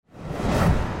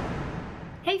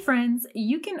friends,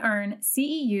 you can earn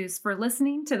CEUs for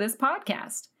listening to this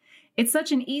podcast. It's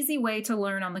such an easy way to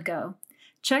learn on the go.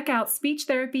 Check out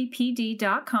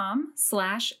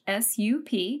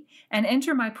speechtherapypd.com/SUP and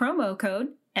enter my promo code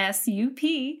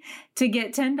SUP to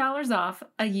get $10 off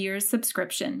a year's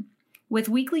subscription. With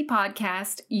weekly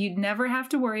podcast, you'd never have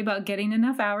to worry about getting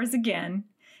enough hours again.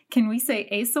 Can we say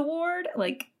ACE Award?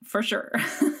 For sure.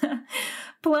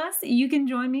 Plus, you can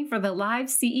join me for the live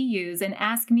CEUs and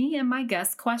ask me and my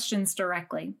guests questions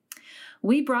directly.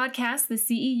 We broadcast the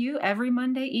CEU every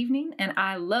Monday evening, and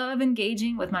I love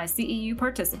engaging with my CEU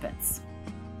participants.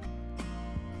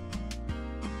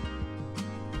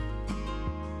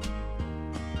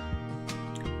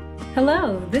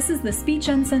 Hello, this is the Speech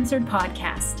Uncensored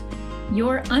podcast,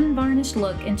 your unvarnished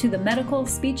look into the medical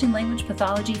speech and language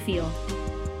pathology field.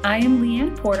 I am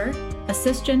Leanne Porter, a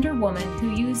cisgender woman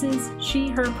who uses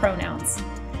she/her pronouns.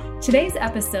 Today's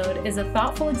episode is a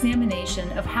thoughtful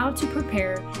examination of how to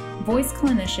prepare voice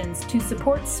clinicians to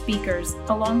support speakers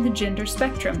along the gender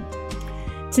spectrum.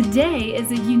 Today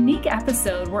is a unique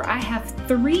episode where I have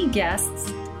 3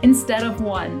 guests instead of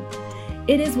 1.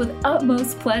 It is with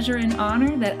utmost pleasure and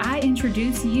honor that I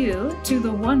introduce you to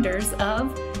the wonders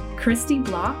of Christy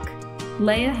Block,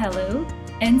 Leah Hellu,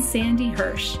 and Sandy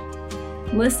Hirsch.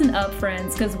 Listen up,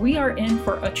 friends, because we are in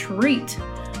for a treat.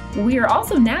 We are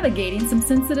also navigating some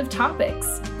sensitive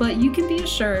topics, but you can be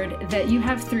assured that you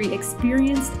have 3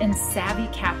 experienced and savvy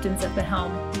captains at the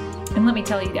helm. And let me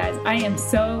tell you guys, I am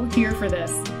so here for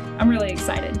this. I'm really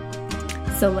excited.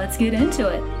 So let's get into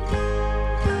it.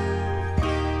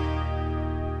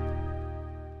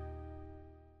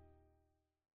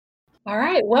 All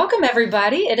right, welcome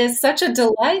everybody. It is such a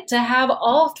delight to have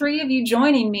all 3 of you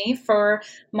joining me for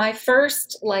my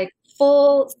first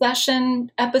full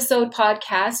session episode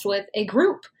podcast with a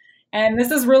group. And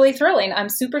this is really thrilling. I'm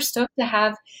super stoked to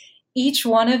have each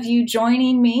one of you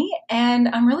joining me, and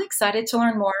I'm really excited to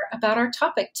learn more about our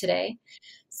topic today.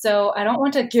 So I don't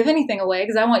want to give anything away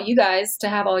because I want you guys to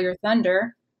have all your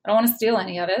thunder. I don't want to steal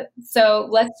any of it. So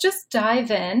let's just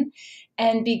dive in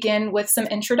and begin with some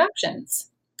introductions.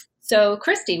 So,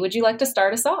 Christy, would you like to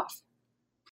start us off?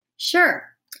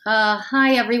 Sure.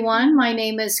 Hi, everyone. My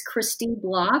name is Christy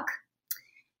Block,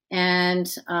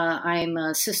 and I'm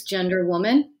a cisgender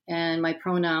woman, and my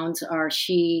pronouns are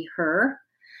she, her.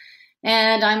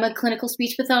 And I'm a clinical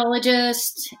speech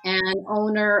pathologist and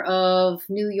owner of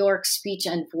New York Speech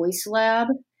and Voice Lab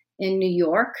in New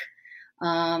York.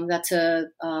 That's a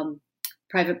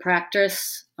private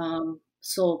practice,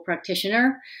 sole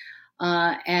practitioner.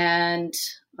 And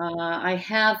I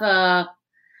have a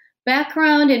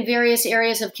background in various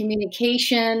areas of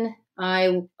communication.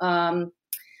 I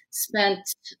spent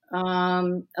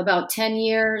about 10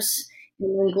 years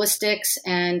in linguistics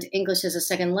and English as a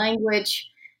second language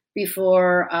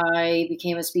before I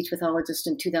became a speech pathologist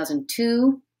in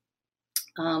 2002.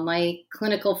 My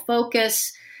clinical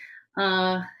focus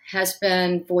has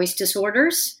been voice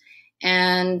disorders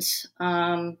and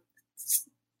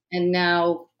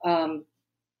now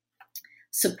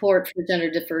support for gender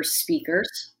diverse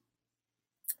speakers.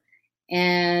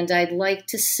 And I'd like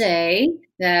to say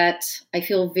that I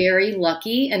feel very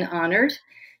lucky and honored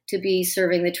to be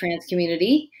serving the trans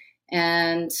community.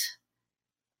 And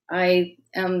I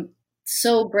am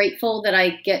so grateful that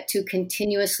I get to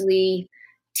continuously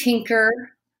tinker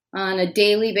on a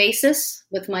daily basis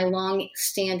with my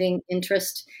long-standing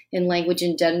interest in language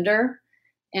and gender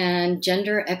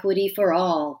equity for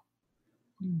all.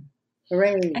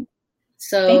 Hooray.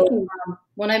 So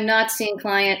when I'm not seeing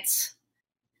clients,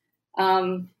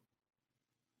 I'm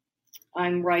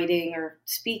writing or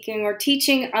speaking or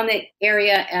teaching on the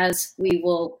area, as we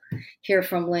will hear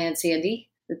from Leah and Sandy,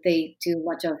 that they do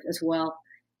much of as well.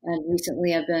 And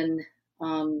recently I've been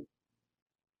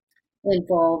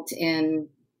involved in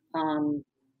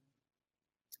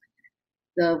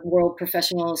the World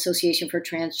Professional Association for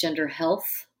Transgender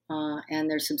Health and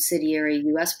their subsidiary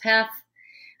USPath,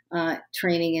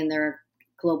 training in their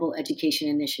Global Education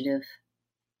Initiative.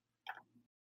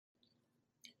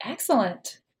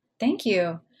 Excellent. Thank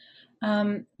you.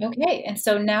 Okay, and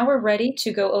so now we're ready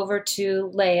to go over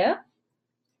to Leah.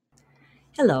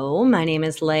 Hello, my name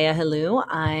is Leah Hellu.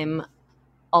 I'm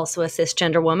also a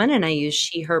cisgender woman, and I use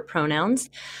she, her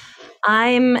pronouns.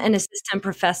 I'm an assistant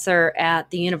professor at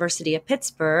the University of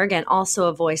Pittsburgh and also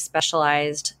a voice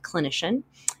specialized clinician.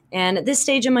 And at this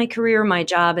stage in my career, my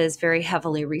job is very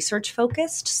heavily research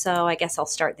focused, so I guess I'll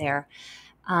start there.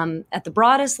 At the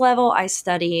broadest level, I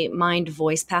study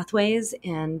mind-voice pathways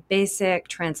in basic,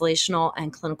 translational,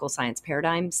 and clinical science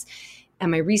paradigms.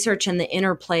 And my research in the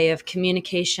interplay of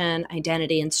communication,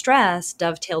 identity, and stress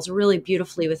dovetails really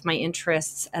beautifully with my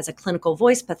interests as a clinical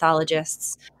voice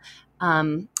pathologist.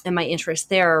 And my interests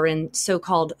there are in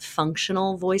so-called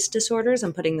functional voice disorders.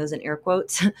 I'm putting those in air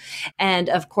quotes. And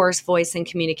of course, voice and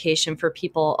communication for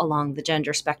people along the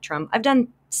gender spectrum. I've done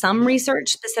some research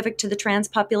specific to the trans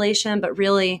population, but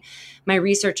really my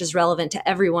research is relevant to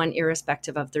everyone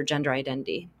irrespective of their gender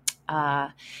identity.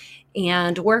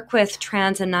 And work with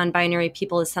trans and non-binary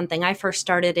people is something I first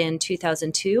started in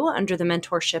 2002 under the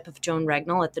mentorship of Joan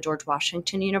Regnell at the George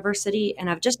Washington University. And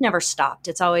I've just never stopped.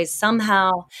 It's always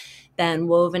somehow been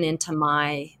woven into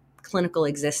my clinical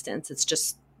existence. It's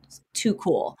just too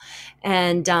cool.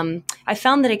 And I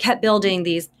found that I kept building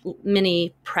these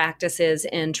mini practices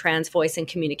in trans voice and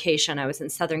communication. I was in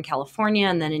Southern California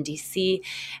and then in DC.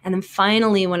 And then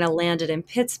finally, when I landed in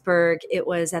Pittsburgh, it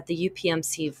was at the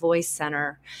UPMC Voice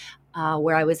Center,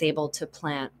 where I was able to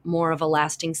plant more of a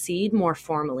lasting seed more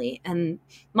formally. And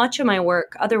much of my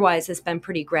work otherwise has been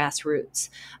pretty grassroots.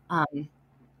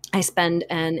 I spend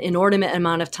an inordinate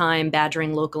amount of time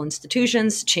badgering local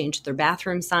institutions to change their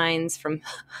bathroom signs from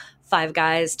Five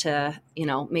Guys to,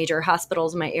 major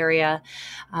hospitals in my area,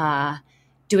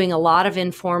 doing a lot of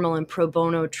informal and pro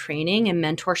bono training and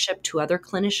mentorship to other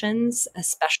clinicians,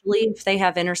 especially if they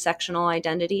have intersectional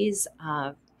identities,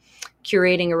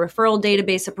 curating a referral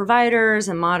database of providers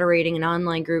and moderating an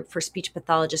online group for speech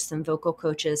pathologists and vocal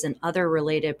coaches and other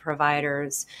related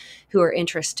providers who are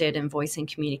interested in voice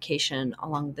and communication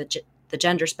along the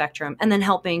gender spectrum, and then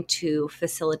helping to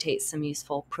facilitate some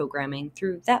useful programming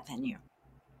through that venue.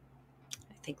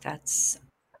 I think that's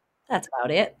about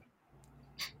it.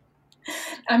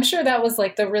 I'm sure that was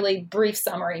like the really brief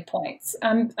summary points.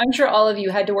 I'm sure all of you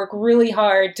had to work really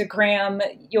hard to cram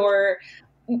your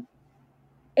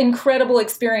incredible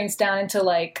experience down into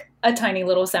like a tiny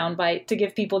little soundbite to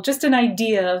give people just an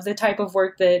idea of the type of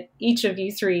work that each of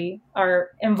you three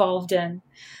are involved in.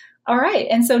 All right.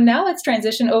 And so now let's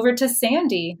transition over to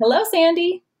Sandy. Hello,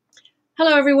 Sandy.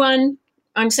 Hello, everyone.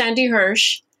 I'm Sandy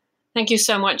Hirsch. Thank you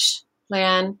so much,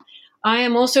 Leanne. I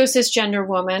am also a cisgender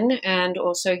woman and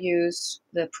also use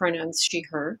the pronouns she,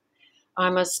 her.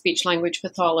 I'm a speech-language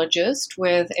pathologist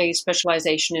with a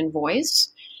specialization in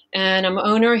voice. And I'm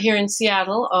owner here in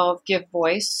Seattle of Give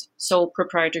Voice, sole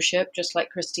proprietorship, just like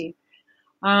Christy.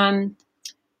 Right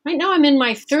now I'm in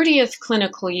my 30th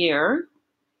clinical year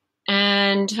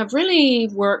and have really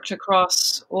worked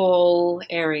across all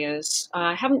areas.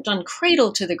 I haven't done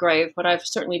cradle to the grave, but I've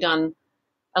certainly done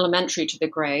elementary to the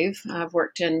grave. I've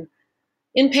worked in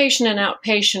inpatient and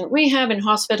outpatient rehab in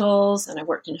hospitals, and I've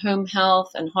worked in home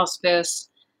health and hospice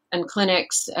and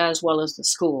clinics, as well as the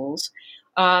schools.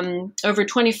 Over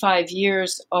 25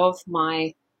 years of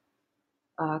my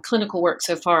clinical work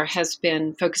so far has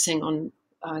been focusing on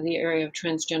the area of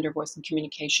transgender voice and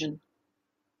communication.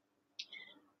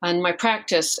 And my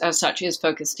practice as such is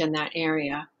focused in that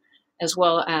area, as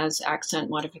well as accent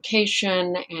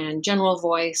modification and general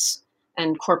voice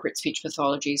and corporate speech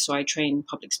pathology. So I train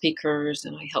public speakers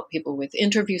and I help people with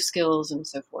interview skills and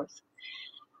so forth.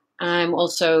 I'm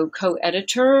also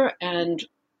co-editor and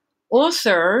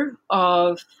author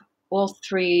of all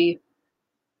 3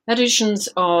 editions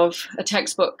of a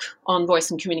textbook on voice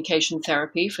and communication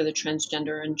therapy for the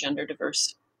transgender and gender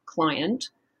diverse client.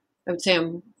 I would say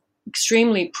I'm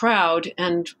extremely proud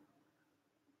and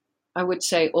I would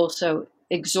say also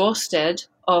exhausted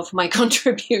of my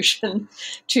contribution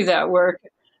to that work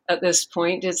at this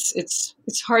point. It's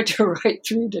hard to write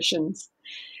 3 editions.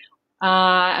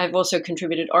 I've also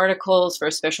contributed articles for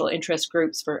special interest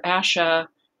groups for ASHA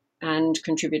and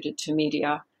contributed to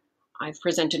media. I've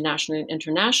presented nationally and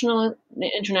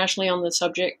internationally on the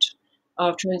subject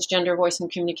of transgender voice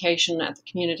and communication at the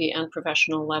community and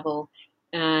professional level.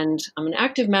 And I'm an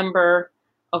active member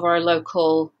of our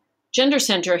local gender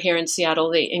center here in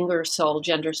Seattle, the Ingersoll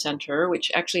Gender Center,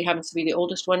 which actually happens to be the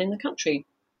oldest one in the country.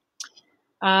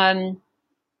 I'm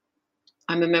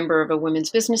a member of a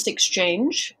women's business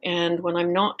exchange, and when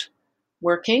I'm not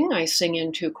working, I sing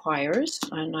in 2 choirs,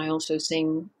 and I also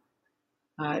sing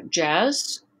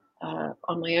jazz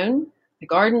on my own. I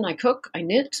garden, I cook, I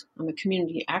knit. I'm a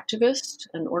community activist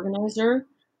and organizer,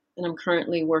 and I'm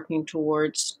currently working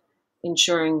towards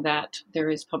ensuring that there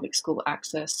is public school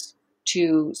access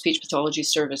to speech pathology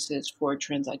services for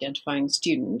trans-identifying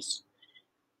students.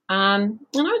 And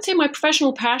I would say my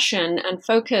professional passion and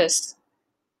focus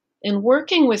in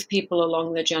working with people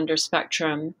along the gender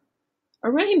spectrum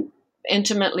are really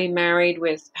intimately married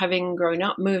with having grown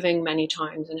up moving many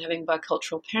times and having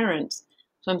bicultural parents.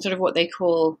 So I'm sort of what they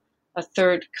call a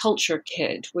third culture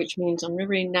kid, which means I'm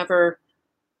really never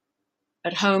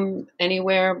at home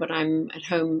anywhere, but I'm at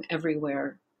home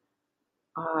everywhere,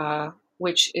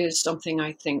 which is something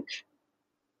I think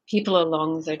people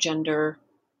along the gender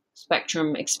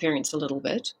spectrum experience a little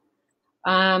bit.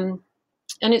 And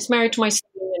it's married to my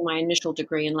study and my initial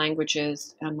degree in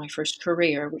languages and my first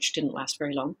career, which didn't last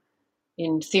very long,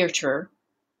 in theatre,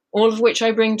 all of which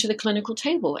I bring to the clinical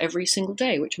table every single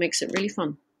day, which makes it really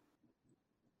fun.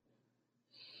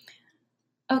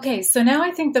 Okay, so now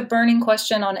I think the burning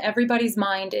question on everybody's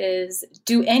mind is,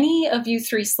 do any of you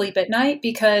three sleep at night?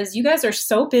 Because you guys are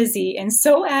so busy and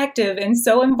so active and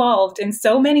so involved in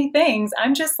so many things.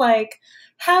 I'm just like,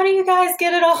 how do you guys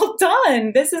get it all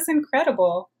done? This is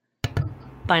incredible.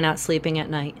 By not sleeping at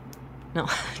night. No,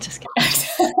 just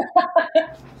kidding.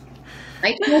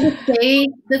 I try to say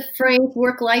the phrase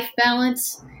work-life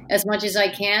balance as much as I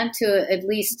can to at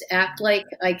least act like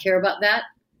I care about that.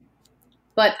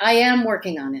 But I am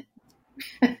working on it.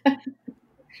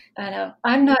 I know.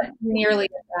 I'm not nearly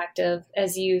as active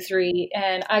as you three,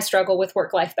 and I struggle with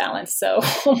work-life balance. So,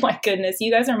 oh my goodness,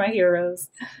 you guys are my heroes.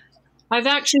 I've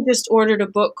actually just ordered a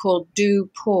book called Do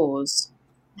Pause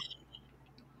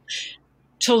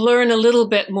to learn a little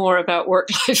bit more about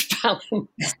work-life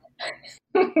balance.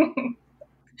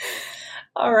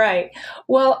 All right.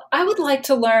 Well, I would like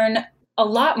to learn a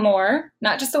lot more,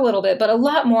 not just a little bit, but a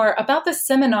lot more about the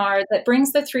seminar that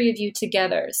brings the three of you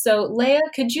together. So, Leah,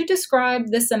 could you describe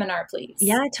the seminar, please?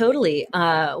 Yeah, totally.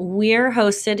 We're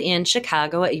hosted in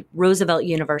Chicago at Roosevelt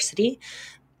University,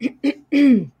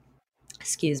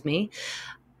 excuse me,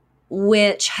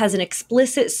 which has an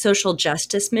explicit social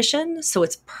justice mission. So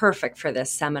it's perfect for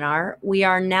this seminar. We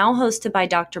are now hosted by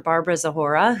Dr. Barbara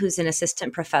Zahora, who's an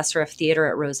assistant professor of theater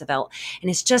at Roosevelt.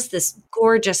 And it's just this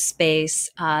gorgeous space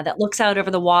that looks out over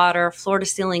the water, floor to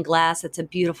ceiling glass. It's a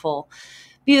beautiful,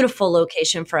 beautiful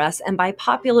location for us. And by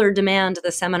popular demand,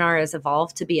 the seminar has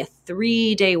evolved to be a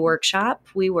 3-day workshop.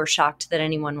 We were shocked that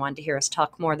anyone wanted to hear us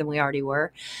talk more than we already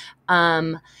were.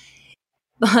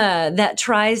 That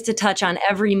tries to touch on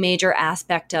every major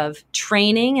aspect of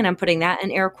training, and I'm putting that in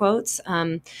air quotes.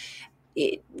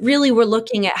 Really, we're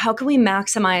looking at how can we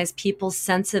maximize people's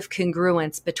sense of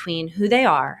congruence between who they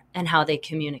are and how they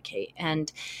communicate.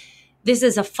 And this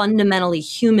is a fundamentally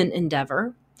human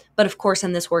endeavor. But of course,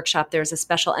 in this workshop, there's a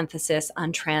special emphasis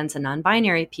on trans and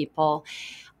non-binary people.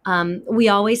 We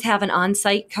always have an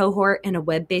on-site cohort and a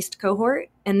web-based cohort,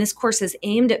 and this course is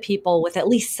aimed at people with at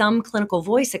least some clinical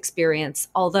voice experience,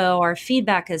 although our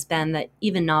feedback has been that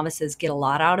even novices get a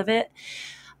lot out of it.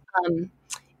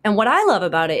 And what I love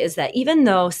about it is that even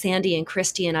though Sandy and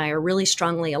Christy and I are really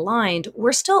strongly aligned,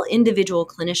 we're still individual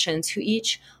clinicians who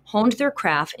each honed their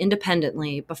craft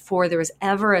independently before there was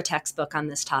ever a textbook on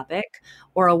this topic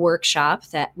or a workshop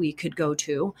that we could go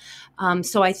to.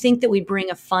 So I think that we bring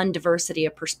a fun diversity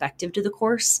of perspective to the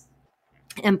course.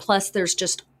 And plus, there's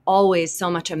just always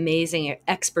so much amazing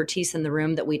expertise in the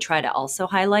room that we try to also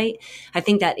highlight. I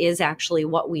think that is actually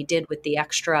what we did with the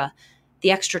extra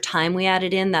time we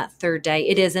added in that third day.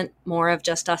 It isn't more of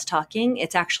just us talking.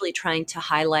 It's actually trying to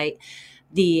highlight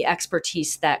the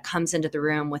expertise that comes into the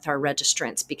room with our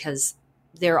registrants, because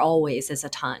there always is a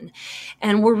ton.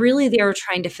 And we're really there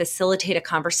trying to facilitate a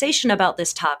conversation about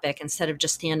this topic instead of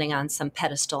just standing on some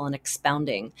pedestal and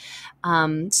expounding.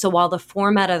 So while the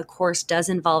format of the course does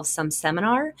involve some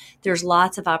seminar, there's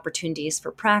lots of opportunities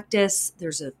for practice.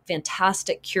 There's a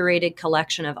fantastic curated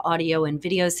collection of audio and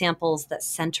video samples that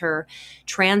center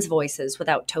trans voices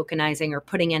without tokenizing or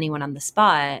putting anyone on the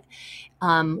spot.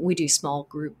 We do small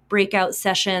group breakout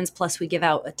sessions, plus we give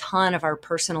out a ton of our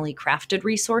personally crafted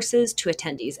resources to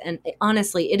attendees. And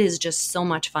honestly, it is just so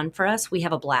much fun for us. We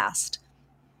have a blast.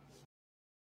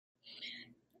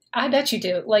 I bet you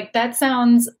do. Like, that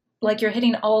sounds like you're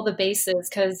hitting all the bases,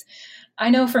 because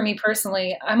I know for me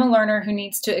personally, I'm a learner who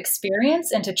needs to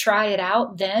experience and to try it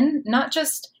out then, not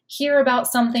just hear about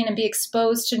something and be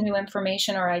exposed to new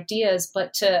information or ideas,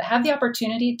 but to have the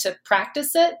opportunity to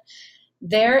practice it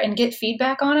there and get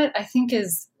feedback on it, I think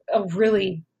is a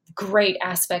really great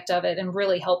aspect of it and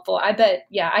really helpful. I bet,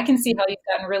 yeah, I can see how you've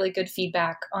gotten really good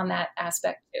feedback on that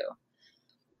aspect too.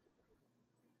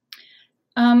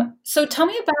 So tell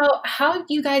me about how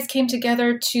you guys came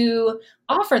together to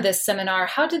offer this seminar.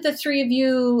 How did the three of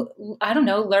you, I don't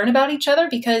know, learn about each other?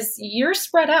 Because you're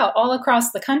spread out all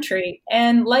across the country.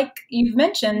 And like you've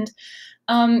mentioned,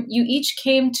 you each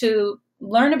came to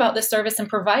learn about this service and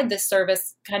provide this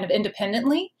service kind of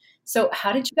independently. So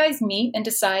how did you guys meet and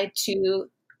decide to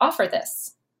offer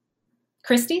this?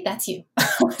 Christy, that's you.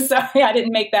 Sorry, I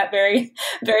didn't make that very,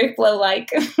 very flow-like.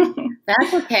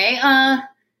 That's okay.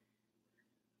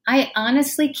 I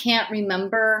honestly can't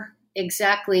remember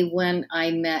exactly when I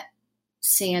met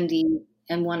Sandy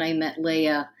and when I met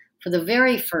Leah for the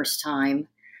very first time.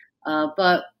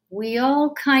 But we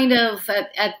all kind of,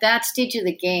 at that stage of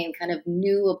the game, kind of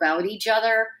knew about each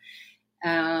other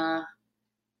and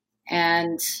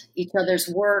each other's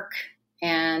work.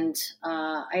 And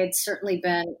I had certainly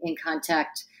been in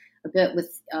contact a bit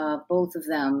with both of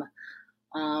them.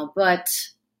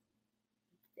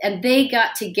 And they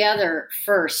got together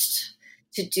first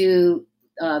to do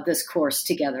this course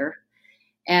together.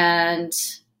 And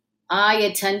I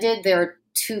attended their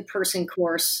 2-person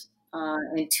course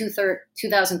in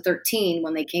 2013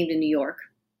 when they came to New York.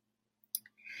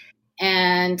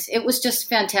 And it was just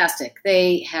fantastic.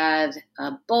 They had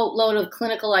a boatload of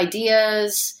clinical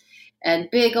ideas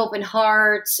and big open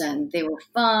hearts, and they were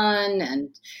fun. And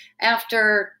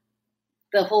after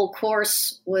the whole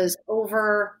course was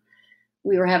over,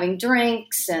 we were having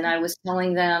drinks, and I was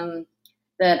telling them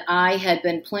that I had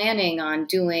been planning on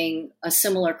doing a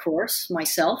similar course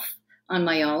myself on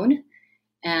my own.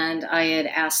 And I had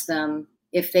asked them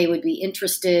if they would be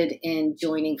interested in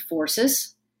joining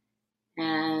forces.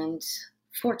 And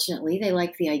fortunately, they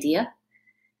liked the idea.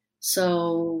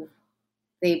 So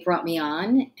they brought me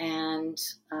on, and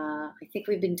I think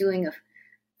we've been doing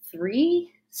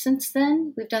 3 since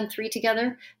then. We've done 3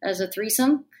 together as a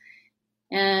threesome.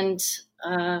 And,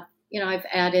 I've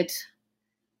added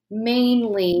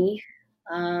mainly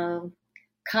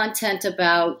content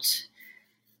about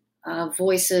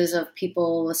voices of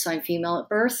people assigned female at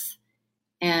birth.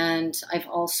 And I've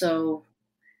also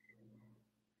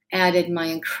added my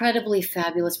incredibly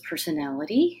fabulous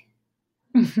personality.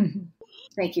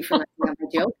 Thank you for letting me have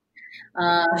a joke.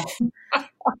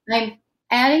 I'm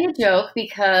adding a joke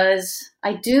because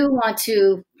I do want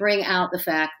to bring out the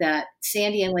fact that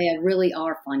Sandy and Leah really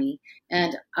are funny,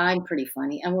 and I'm pretty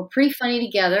funny, and we're pretty funny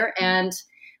together, and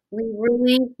we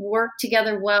really work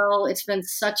together well. It's been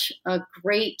such a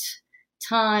great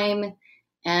time,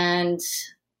 and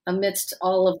amidst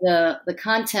all of the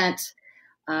content,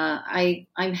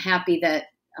 I'm happy that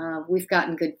we've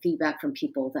gotten good feedback from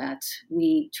people that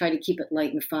we try to keep it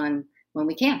light and fun when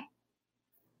we can.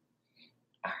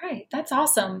 All right. That's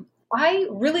awesome. I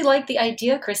really like the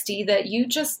idea, Christy, that you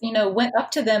just, went up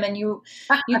to them and you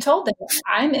told them,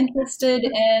 I'm interested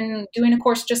in doing a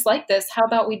course just like this. How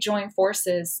about we join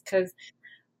forces? Because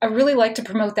I really like to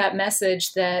promote that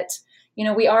message that,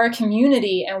 we are a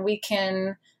community and we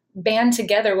can band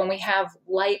together when we have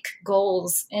like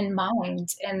goals in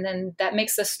mind. And then that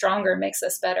makes us stronger, makes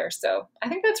us better. So I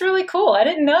think that's really cool. I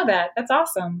didn't know that. That's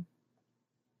awesome.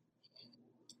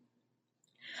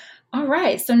 All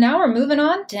right, so now we're moving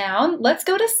on down. Let's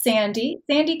go to Sandy.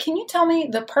 Sandy, can you tell me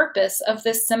the purpose of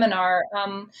this seminar?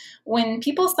 When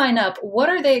people sign up, what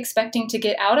are they expecting to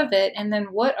get out of it? And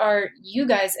then what are you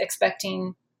guys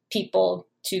expecting people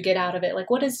to get out of it? Like,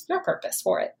 what is your purpose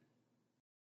for it?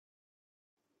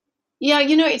 Yeah,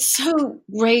 it's so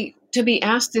great to be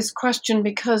asked this question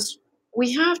because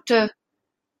we have to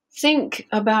think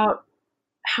about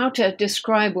how to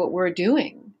describe what we're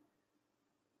doing.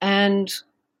 And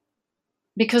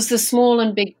because the small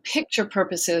and big picture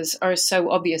purposes are so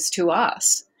obvious to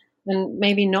us and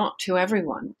maybe not to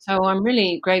everyone. So I'm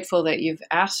really grateful that you've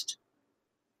asked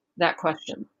that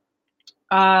question.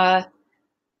 When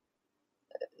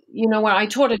I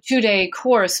taught a 2-day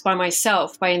course by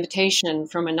myself by invitation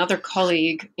from another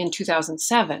colleague in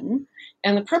 2007,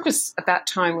 and the purpose at that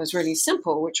time was really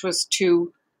simple, which was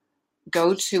to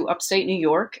go to upstate New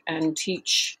York and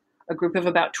teach a group of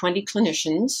about 20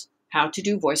 clinicians how to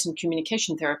do voice and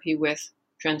communication therapy with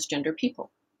transgender people.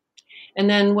 And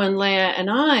then when Leah and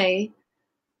I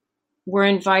were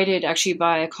invited actually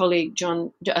by a colleague,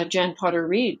 Jan Potter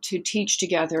Reed, to teach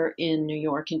together in New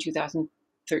York in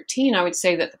 2013, I would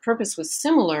say that the purpose was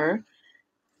similar,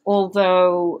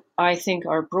 although I think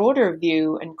our broader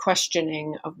view and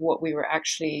questioning of what we were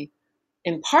actually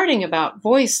imparting about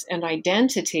voice and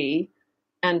identity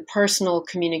and personal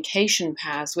communication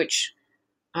paths, which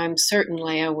I'm certain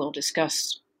Leah will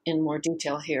discuss in more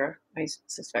detail here, I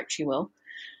suspect she will,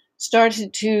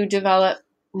 started to develop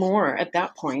more at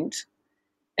that point.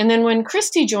 And then when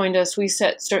Christy joined us, we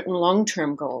set certain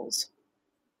long-term goals.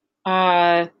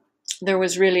 There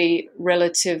was really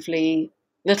relatively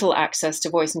little access to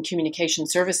voice and communication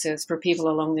services for people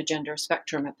along the gender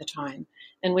spectrum at the time.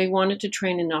 And we wanted to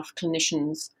train enough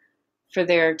clinicians for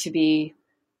there to be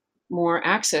more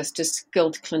access to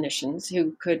skilled clinicians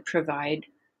who could provide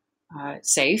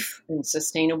safe and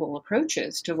sustainable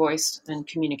approaches to voice and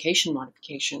communication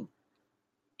modification.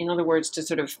 In other words, to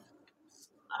sort of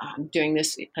doing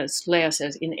this, as Leah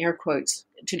says, in air quotes,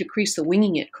 to decrease the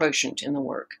winging it quotient in the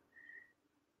work.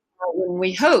 when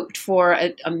we hoped for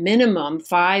a minimum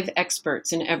 5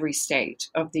 experts in every state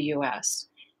of the US.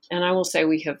 And I will say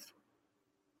we have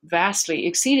vastly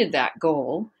exceeded that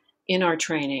goal in our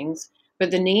trainings,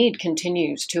 but the need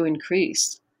continues to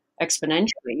increase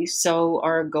exponentially, so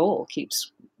our goal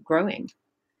keeps growing.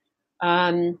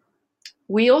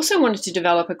 We also wanted to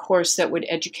develop a course that would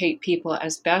educate people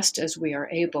as best as we are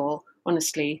able,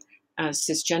 honestly, as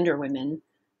cisgender women,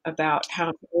 about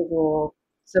how to overall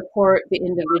support the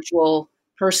individual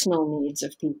personal needs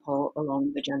of people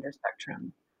along the gender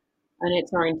spectrum. And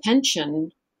it's our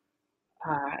intention,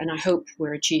 and I hope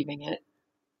we're achieving it,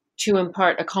 to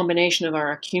impart a combination of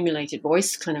our accumulated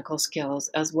voice clinical skills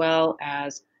as well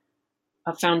as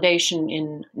a foundation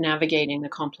in navigating the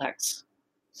complex,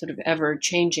 sort of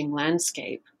ever-changing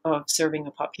landscape of serving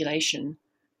a population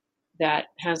that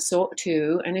has sought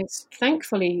to, and is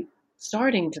thankfully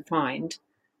starting to find,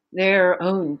 their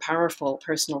own powerful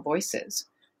personal voices.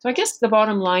 So I guess the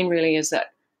bottom line really is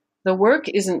that the work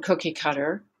isn't cookie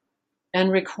cutter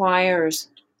and requires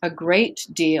a great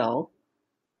deal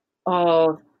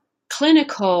of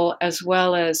clinical as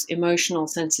well as emotional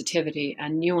sensitivity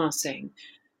and nuancing.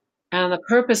 And the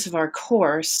purpose of our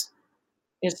course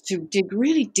is to dig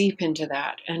really deep into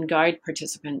that and guide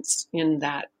participants in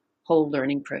that whole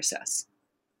learning process.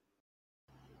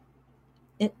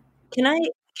 Can I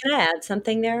add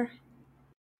something there?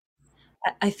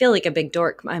 I feel like a big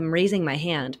dork. I'm raising my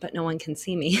hand, but no one can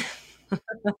see me.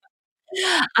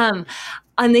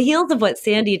 On the heels of what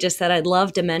Sandy just said, I'd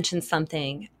love to mention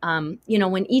something.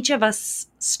 When each of us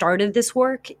started this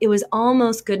work, it was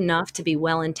almost good enough to be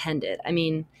well-intended. I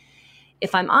mean,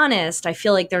 if I'm honest, I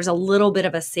feel like there's a little bit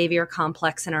of a savior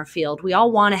complex in our field. We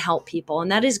all want to help people,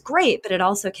 and that is great, but it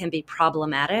also can be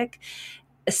problematic,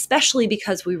 especially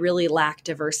because we really lack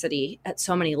diversity at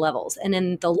so many levels. And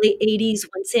in the late 80s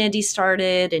when Sandy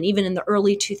started, and even in the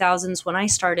early 2000s when I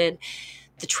started,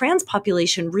 the trans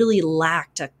population really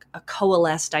lacked a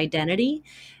coalesced identity.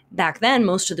 Back then,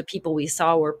 most of the people we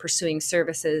saw were pursuing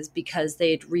services because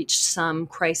they'd reached some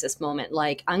crisis moment,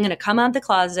 like, I'm going to come out of the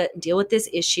closet and deal with this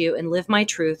issue and live my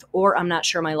truth, or I'm not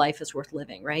sure my life is worth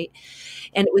living, right?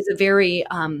 And it was a very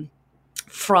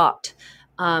fraught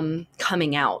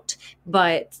coming out.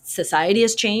 But society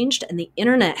has changed, and the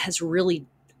internet has really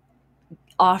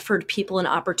offered people an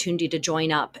opportunity to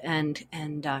join up and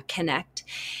connect.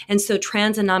 And so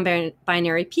trans and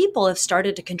non-binary people have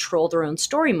started to control their own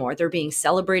story more. They're being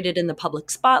celebrated in the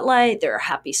public spotlight. There are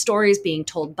happy stories being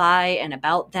told by and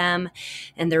about them.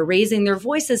 And they're raising their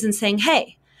voices and saying,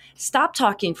 hey, stop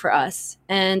talking for us.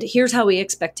 And here's how we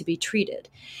expect to be treated.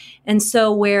 And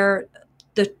so where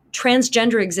the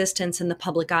transgender existence in the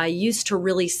public eye used to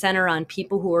really center on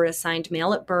people who were assigned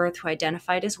male at birth, who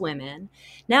identified as women.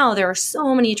 Now there are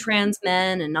so many trans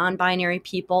men and non-binary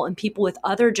people and people with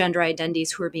other gender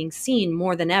identities who are being seen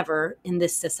more than ever in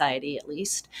this society, at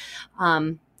least.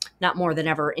 Not more than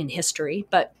ever in history,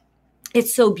 but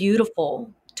it's so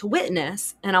beautiful to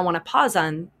witness. And I want to pause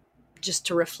on just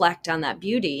to reflect on that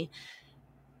beauty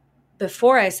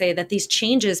before I say that these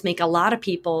changes make a lot of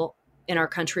people in our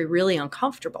country really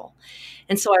uncomfortable.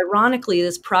 And so ironically,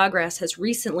 this progress has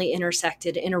recently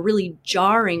intersected in a really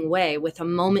jarring way with a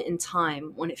moment in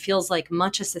time when it feels like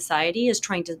much of society is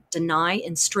trying to deny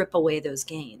and strip away those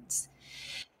gains.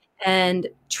 And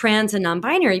trans and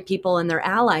non-binary people and their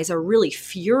allies are really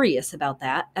furious about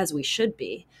that, as we should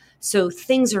be. So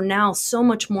things are now so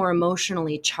much more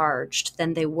emotionally charged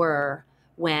than they were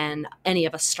when any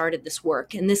of us started this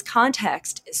work. And this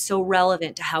context is so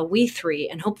relevant to how we three,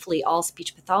 and hopefully all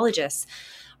speech pathologists,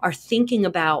 are thinking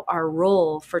about our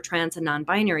role for trans and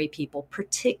non-binary people,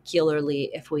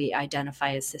 particularly if we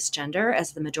identify as cisgender,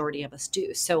 as the majority of us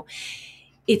do. So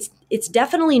it's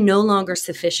definitely no longer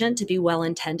sufficient to be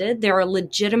well-intended. There are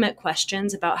legitimate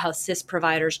questions about how cis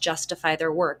providers justify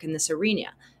their work in this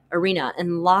arena,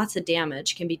 and lots of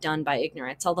damage can be done by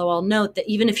ignorance. Although I'll note that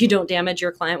even if you don't damage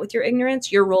your client with your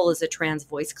ignorance, your role as a trans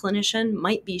voice clinician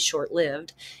might be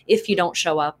short-lived if you don't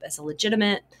show up as a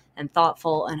legitimate and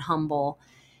thoughtful and humble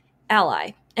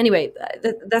ally. Anyway,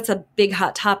 that's a big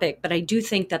hot topic, but I do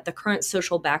think that the current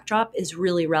social backdrop is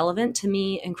really relevant to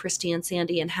me and Christy and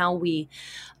Sandy, and how we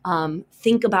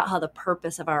think about how the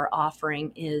purpose of our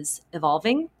offering is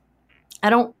evolving. I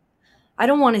don't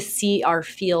want to see our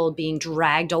field being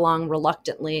dragged along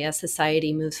reluctantly as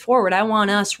society moves forward. I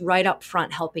want us right up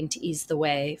front helping to ease the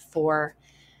way for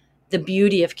the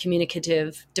beauty of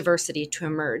communicative diversity to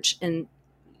emerge. And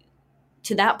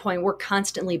to that point, we're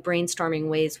constantly brainstorming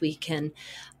ways we can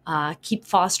keep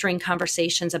fostering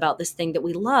conversations about this thing that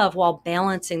we love while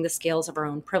balancing the scales of our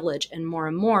own privilege and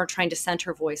more trying to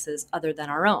center voices other than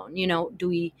our own. You know,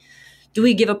 do Do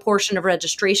we give a portion of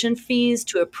registration fees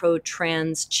to a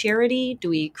pro-trans charity? Do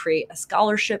we create a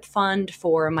scholarship fund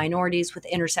for minorities with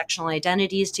intersectional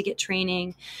identities to get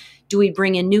training? Do we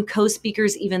bring in new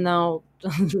co-speakers, even though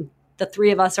the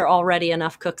three of us are already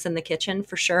enough cooks in the kitchen?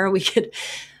 For sure, we could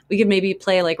maybe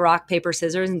play like rock, paper,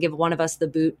 scissors and give one of us the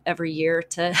boot every year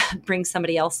to bring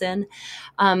somebody else in.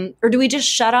 Or do we just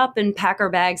shut up and pack our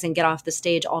bags and get off the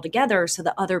stage altogether so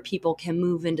that other people can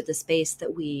move into the space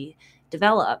that we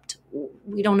developed?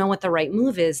 We don't know what the right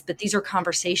move is, but these are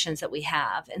conversations that we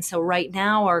have. And so right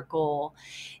now our goal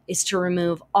is to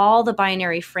remove all the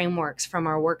binary frameworks from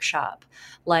our workshop.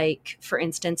 Like, for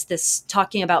instance, this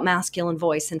talking about masculine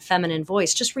voice and feminine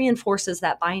voice just reinforces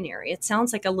that binary. It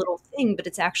sounds like a little thing, but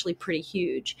it's actually pretty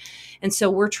huge. And so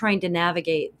we're trying to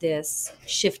navigate this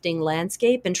shifting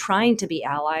landscape and trying to be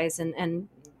allies and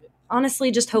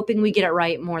honestly just hoping we get it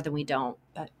right more than we don't.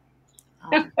 But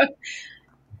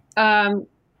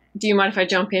do you mind if I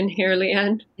jump in here,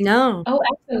 Leanne? No. Oh,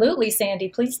 absolutely, Sandy.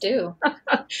 Please do.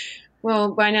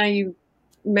 Well, by now you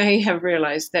may have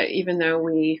realized that even though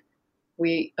we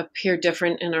appear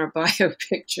different in our bio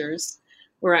pictures,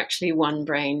 we're actually one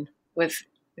brain with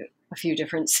a few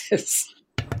differences.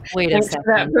 Wait a second.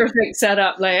 That perfect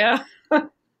setup, Leah.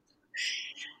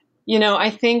 I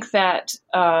think that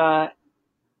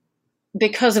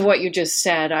because of what you just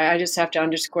said, I just have to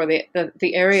underscore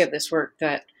the area of this work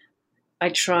that I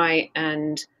try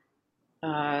and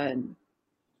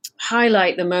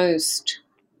highlight the most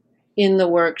in the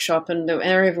workshop, and the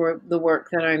area of the work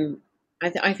that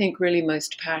I think really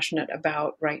most passionate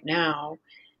about right now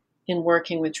in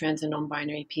working with trans and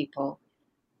non-binary people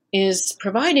is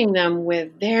providing them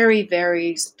with very,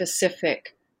 very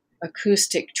specific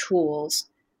acoustic tools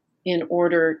in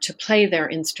order to play their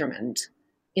instrument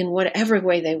in whatever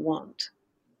way they want.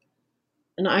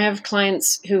 And I have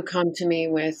clients who come to me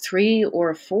with 3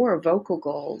 or 4 vocal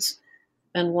goals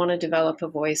and want to develop a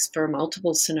voice for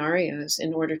multiple scenarios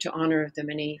in order to honor the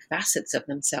many facets of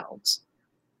themselves.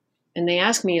 And they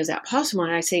ask me, is that possible?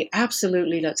 And I say,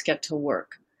 absolutely, let's get to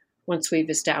work once we've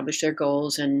established our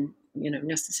goals and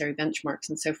necessary benchmarks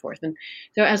and so forth. And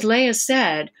so as Leah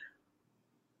said,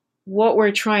 what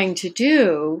we're trying to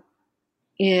do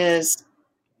is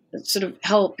sort of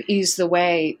help ease the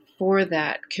way for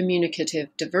that communicative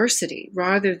diversity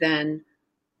rather than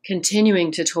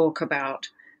continuing to talk about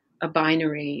a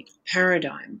binary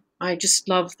paradigm. I just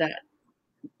love that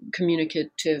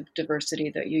communicative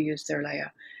diversity that you use there,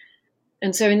 Leah.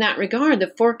 And so in that regard, the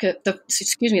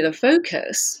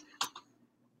focus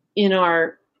in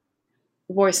our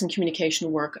voice and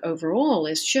communication work overall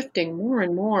is shifting more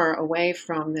and more away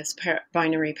from this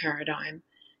binary paradigm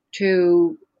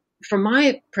to, from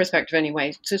my perspective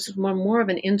anyway, to more of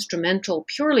an instrumental,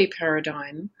 purely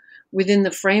paradigm within the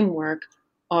framework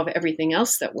of everything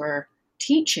else that we're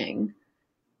teaching,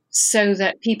 so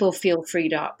that people feel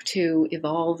freed up to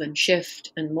evolve and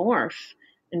shift and morph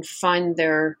and find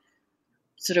their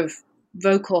sort of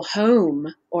vocal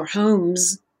home or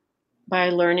homes by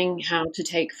learning how to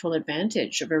take full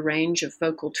advantage of a range of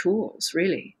vocal tools,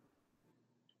 really.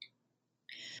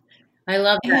 I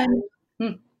love that.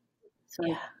 So,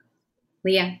 Yeah.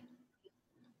 Leah,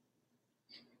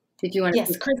 did you want to?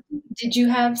 Yes, Chris, did you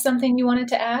have something you wanted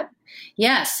to add?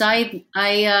 Yes, I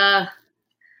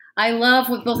love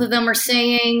what both of them are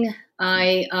saying.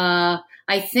 I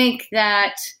think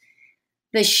that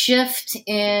the shift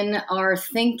in our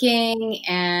thinking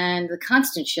and the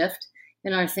constant shift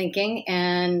in our thinking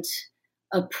and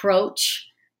approach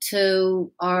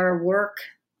to our work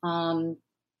and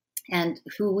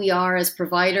who we are as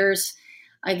providers,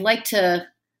 I'd like to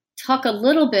talk a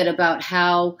little bit about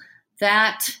how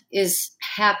that is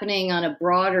happening on a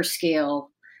broader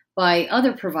scale by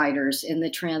other providers in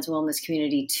the trans wellness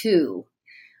community too.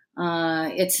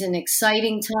 It's an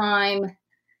exciting time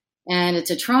and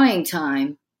it's a trying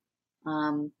time.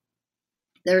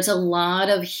 There's a lot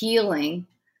of healing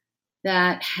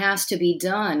that has to be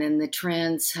done in the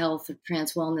trans health or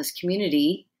trans wellness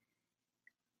community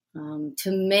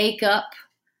to make up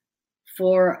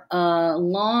for a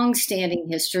long-standing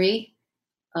history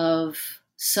of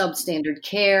substandard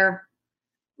care,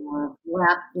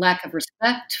 lack of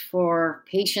respect for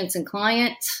patients and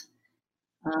clients,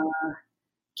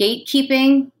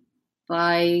 gatekeeping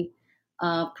by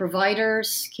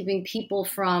providers, keeping people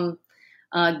from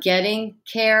getting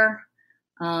care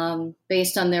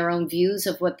based on their own views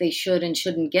of what they should and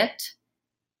shouldn't get,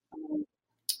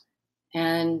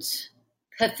 and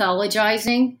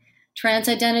pathologizing trans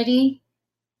identity.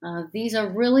 These are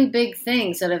really big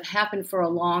things that have happened for a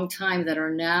long time that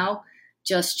are now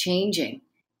just changing.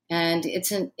 And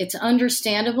it's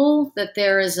understandable that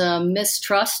there is a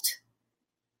mistrust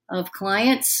of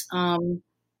clients,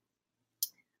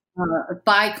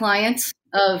 by clients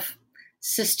of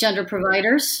cisgender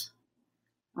providers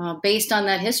based on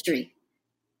that history.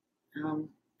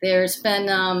 There's been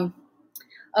a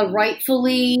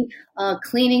rightfully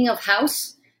cleaning of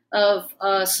house of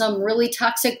some really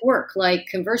toxic work like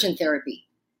conversion therapy.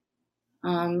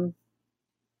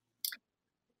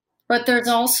 But there's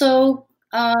also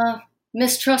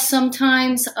mistrust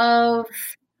sometimes of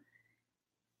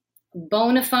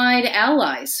bona fide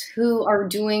allies who are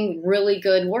doing really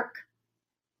good work.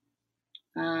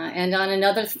 And on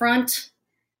another front,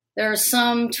 there are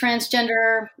some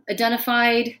transgender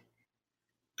identified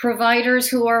providers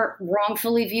who are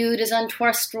wrongfully viewed as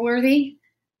untrustworthy,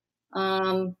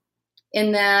 in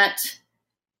that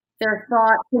they're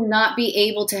thought to not be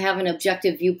able to have an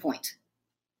objective viewpoint.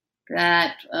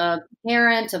 That a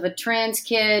parent of a trans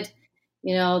kid,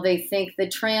 they think the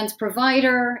trans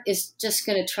provider is just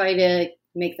going to try to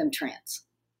make them trans.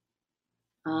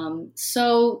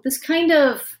 So this kind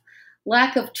of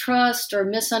lack of trust or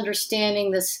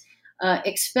misunderstanding, this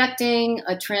expecting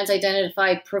a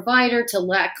trans-identified provider to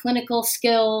lack clinical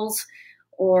skills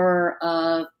or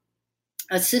a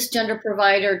cisgender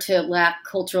provider to lack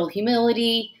cultural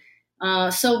humility.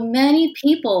 So many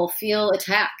people feel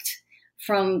attacked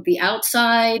from the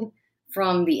outside,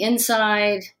 from the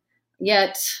inside,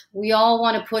 yet we all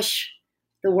want to push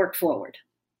the work forward.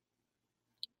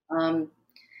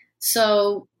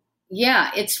 So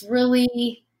yeah, it's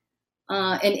really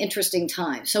an interesting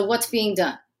time. So what's being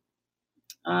done?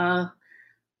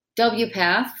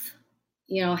 WPATH,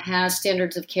 has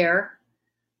standards of care.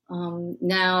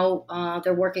 Now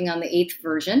they're working on the 8th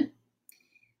version.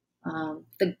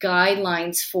 The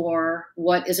guidelines for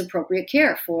what is appropriate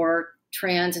care for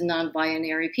trans and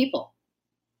non-binary people.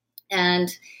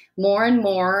 And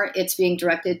more it's being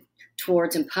directed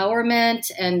towards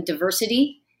empowerment and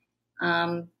diversity,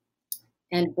 and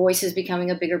voice is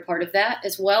becoming a bigger part of that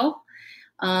as well.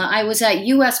 I was at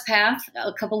USPath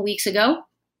a couple weeks ago,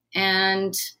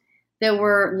 and there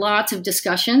were lots of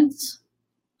discussions,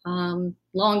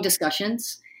 long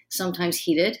discussions, sometimes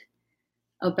heated,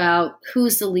 about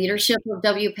who's the leadership of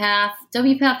WPATH.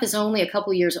 WPATH is only a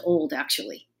couple years old,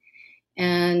 actually.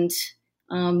 And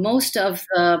most of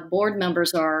the board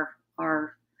members are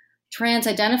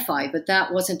trans-identified, but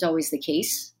that wasn't always the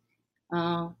case.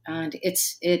 And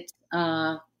it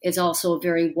is also a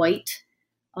very white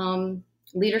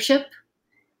leadership.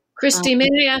 Christy, may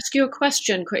I ask you a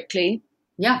question quickly?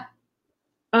 Yeah.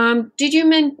 Did you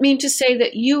mean to say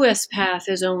that USPath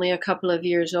is only a couple of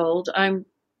years old?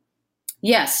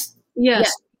 Yes.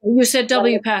 Yes. You said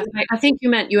WPath. I think you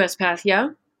meant USPath,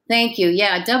 yeah? Thank you.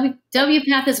 Yeah,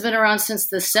 WPATH has been around since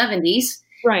the 70s.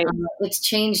 Right. It's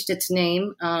changed its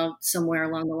name somewhere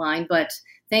along the line, but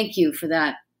thank you for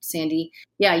that, Sandy.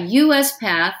 Yeah,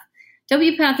 USPath.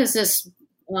 WPATH is this,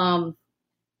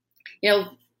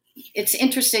 it's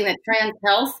interesting that trans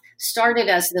health started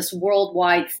as this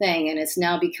worldwide thing, and it's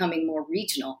now becoming more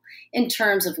regional in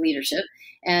terms of leadership.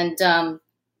 And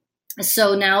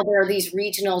so now there are these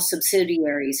regional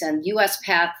subsidiaries, and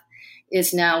USPath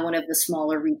is now one of the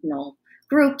smaller regional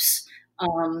groups.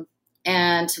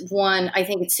 And one, I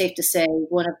think it's safe to say,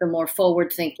 one of the more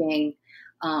forward-thinking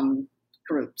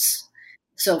groups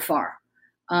so far.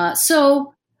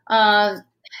 So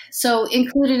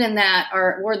included in that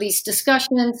were these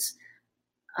discussions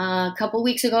a couple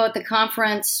weeks ago at the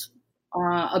conference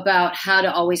about how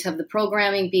to always have the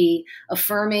programming be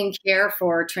affirming care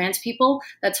for trans people.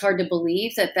 That's hard to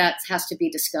believe that has to be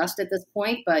discussed at this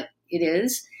point, but it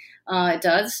is. It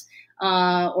does.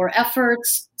 Or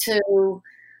efforts to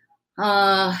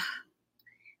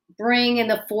bring in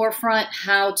the forefront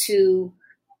how to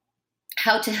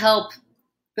help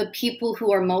the people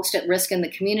who are most at risk in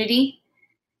the community,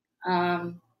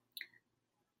 and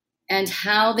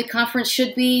how the conference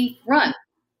should be run,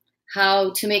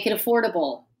 how to make it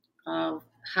affordable,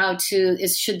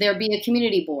 should there be a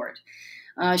community board?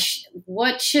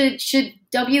 What should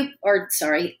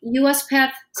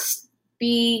USPath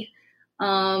be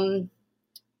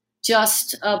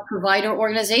just a provider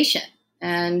organization?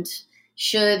 And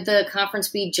should the conference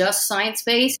be just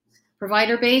science-based,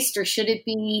 provider-based, or should it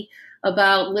be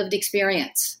about lived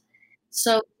experience?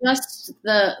 So just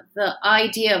the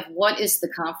idea of what is the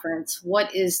conference,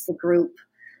 what is the group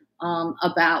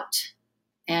about?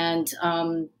 And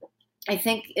I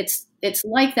think it's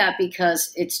like that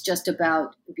because it's just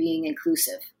about being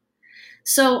inclusive.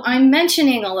 So I'm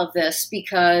mentioning all of this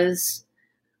because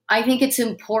I think it's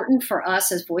important for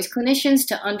us as voice clinicians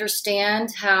to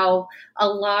understand how a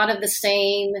lot of the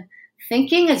same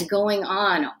thinking is going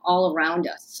on all around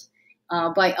us.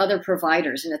 by other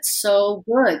providers. And it's so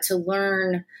good to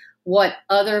learn what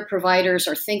other providers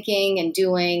are thinking and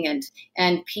doing,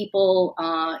 and people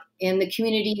in the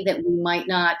community that we might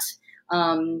not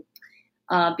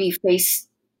be face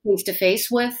to face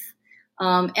with.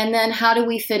 And then how do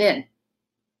we fit in?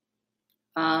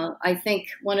 I think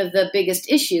one of the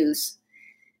biggest issues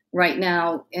right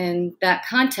now in that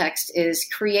context is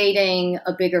creating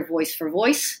a bigger voice for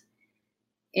voice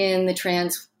in the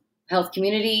trans health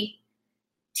community,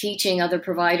 teaching other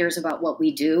providers about what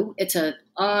we do. It's an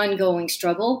ongoing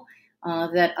struggle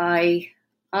that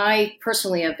I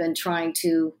personally have been trying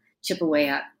to chip away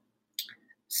at.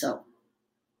 So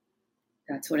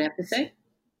that's what I have to say.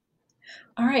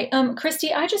 All right.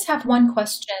 Christy, I just have one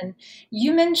question.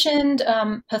 You mentioned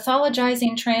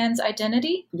pathologizing trans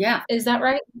identity. Yeah. Is that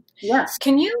right? Yes.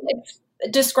 Can you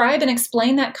describe and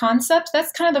explain that concept?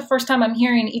 That's kind of the first time I'm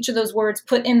hearing each of those words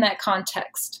put in that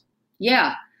context.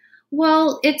 Yeah.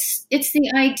 Well, it's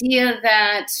the idea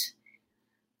that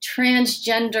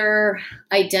transgender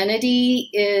identity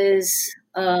is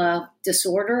a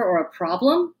disorder or a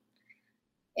problem,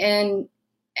 and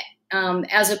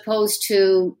as opposed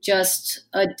to just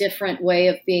a different way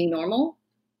of being normal,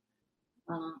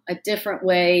 a different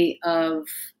way of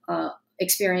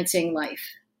experiencing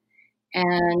life.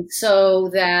 And so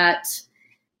that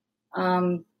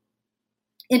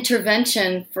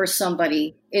intervention for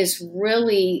somebody is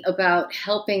really about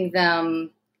helping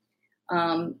them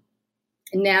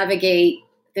navigate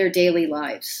their daily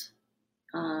lives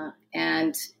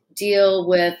and deal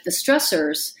with the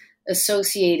stressors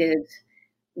associated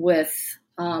with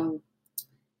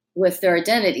their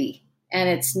identity. And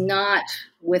it's not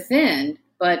within,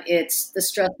 but it's the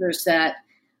stressors that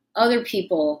other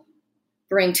people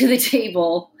bring to the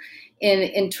table in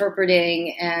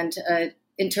interpreting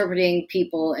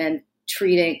people and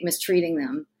mistreating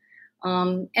them.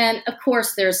 And of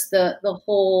course, there's the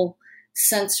whole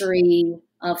sensory,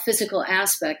 physical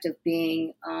aspect of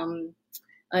being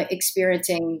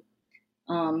experiencing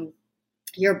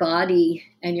your body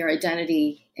and your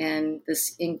identity in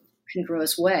this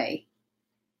incongruous way.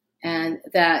 And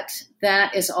that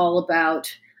is all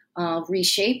about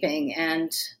reshaping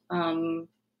and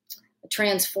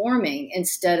transforming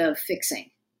instead of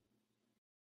fixing.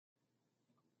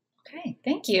 Okay,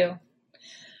 thank you.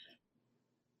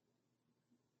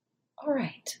 All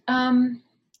right.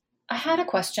 I had a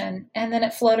question, and then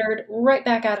it fluttered right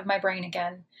back out of my brain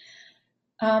again.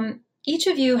 Each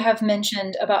of you have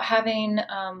mentioned about having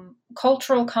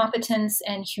cultural competence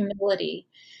and humility.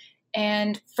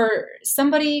 And for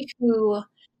somebody who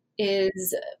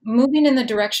is moving in the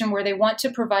direction where they want to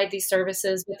provide these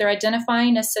services, but they're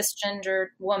identifying a cisgender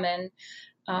woman,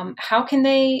 how can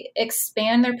they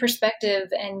expand their perspective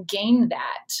and gain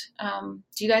that?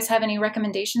 Do you guys have any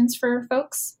recommendations for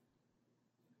folks?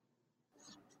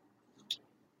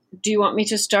 Do you want me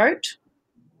to start?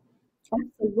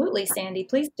 Absolutely, Sandy.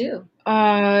 Please do.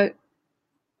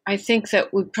 I think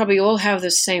that we probably all have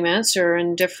the same answer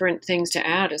and different things to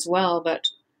add as well, but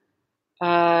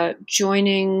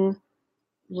joining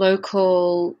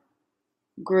local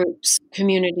groups,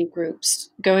 community groups,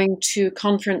 going to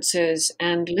conferences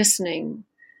and listening,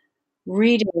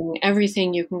 reading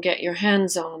everything you can get your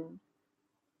hands on,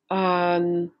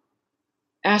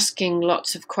 asking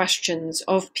lots of questions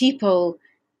of people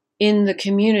in the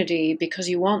community because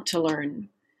you want to learn.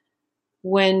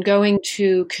 When going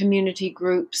to community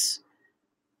groups,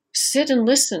 sit and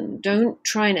listen. Don't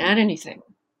try and add anything.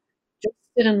 Just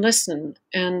sit and listen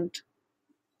and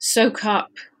soak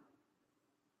up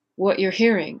what you're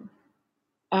hearing.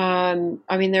 I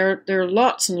mean, there are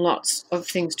lots and lots of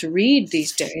things to read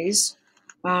these days,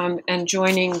 and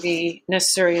joining the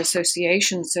necessary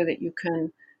associations so that you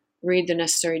can read the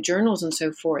necessary journals and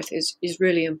so forth is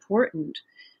really important.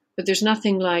 But there's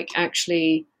nothing like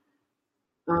actually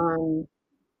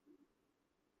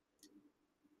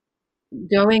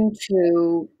going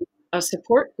to a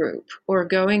support group or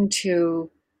going to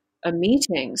a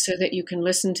meeting so that you can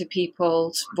listen to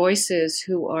people's voices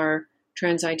who are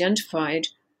trans-identified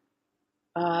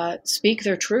speak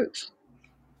their truth.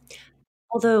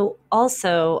 Although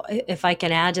also, if I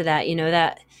can add to that,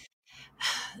 that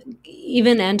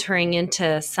even entering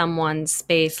into someone's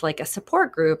space like a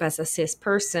support group as a cis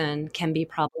person can be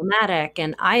problematic.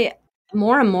 And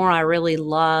more and more, I really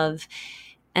love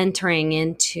entering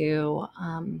into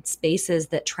spaces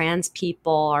that trans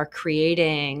people are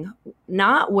creating,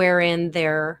 not wherein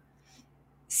they're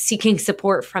seeking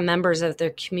support from members of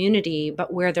their community,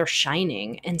 but where they're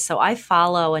shining. And so I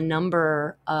follow a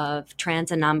number of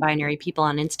trans and non-binary people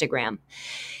on Instagram.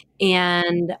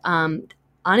 And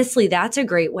honestly, that's a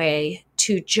great way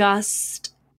to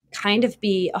just kind of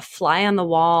be a fly on the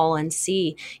wall and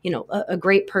see, a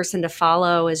great person to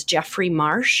follow is Jeffrey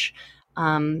Marsh.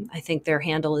 I think their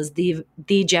handle is the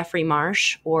Jeffrey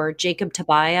Marsh, or Jacob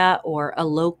Tabaya, or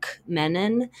Alok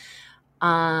Menon.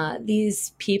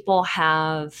 These people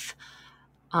have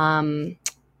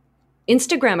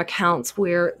Instagram accounts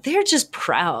where they're just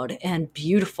proud and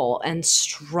beautiful and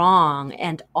strong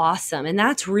and awesome. And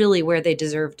that's really where they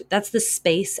deserved. That's the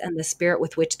space and the spirit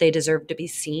with which they deserve to be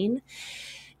seen.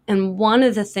 And one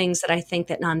of the things that I think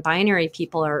that non-binary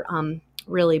people are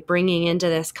really bringing into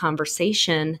this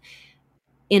conversation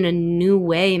in a new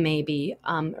way, maybe,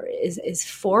 is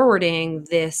forwarding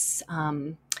this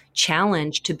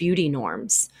challenge to beauty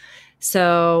norms.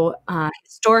 So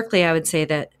historically, I would say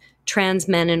that trans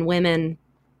men and women,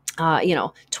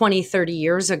 20, 30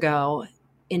 years ago,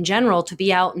 in general, to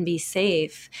be out and be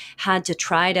safe, had to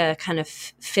try to kind of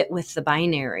fit with the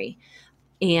binary.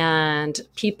 And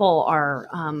people are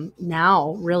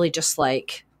now really just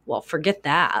like, well, forget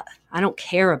that. I don't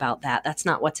care about that. That's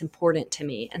not what's important to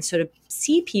me. And so to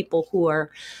see people who are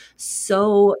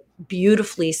so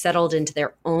beautifully settled into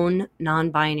their own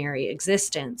non-binary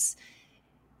existence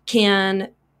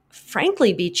can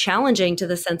frankly be challenging to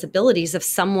the sensibilities of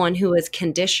someone who is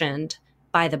conditioned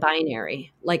by the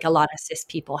binary, like a lot of cis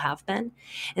people have been.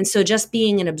 And so just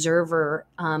being an observer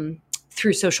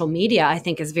through social media, I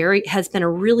think has been a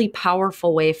really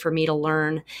powerful way for me to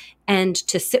learn and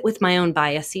to sit with my own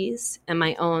biases and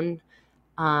my own,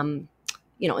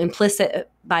 implicit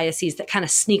biases that kind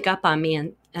of sneak up on me.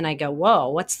 And I go, whoa,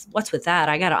 what's with that?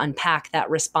 I got to unpack that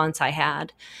response I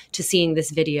had to seeing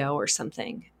this video or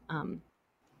something.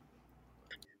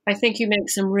 I think you make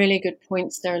some really good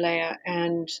points there, Leah.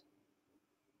 And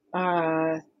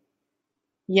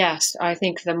yes, I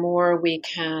think the more we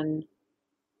can,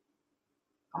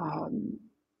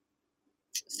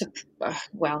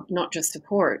 not just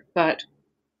support, but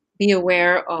be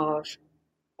aware of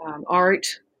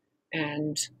art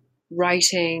and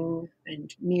writing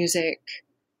and music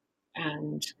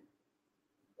and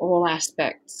all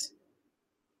aspects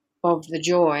of the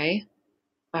joy,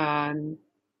 the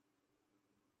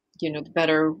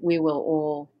better we will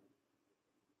all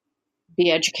be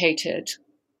educated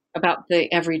about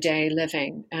the everyday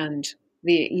living and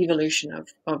the evolution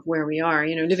of where we are.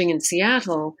 Living in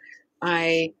Seattle,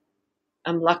 I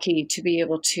am lucky to be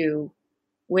able to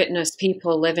witness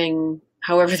people living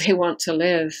however they want to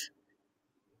live,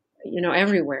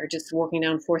 everywhere, just walking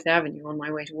down 4th Avenue on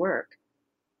my way to work.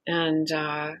 And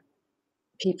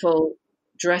people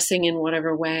dressing in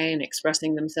whatever way and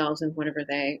expressing themselves in whatever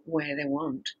way they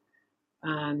want.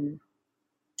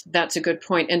 That's a good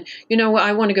point. And,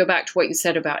 I want to go back to what you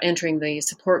said about entering the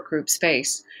support group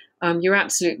space. You're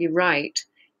absolutely right.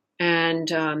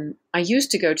 And I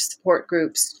used to go to support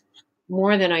groups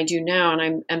more than I do now.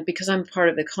 And because I'm part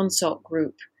of the consult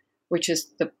group, which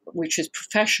is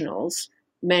professionals,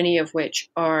 many of which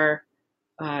are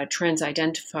trans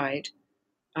identified,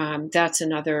 that's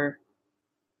another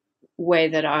way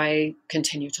that I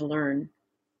continue to learn.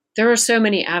 There are so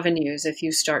many avenues if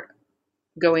you start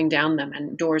going down them,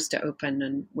 and doors to open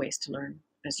and ways to learn,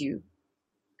 as you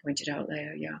pointed out,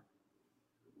 Leah. Yeah.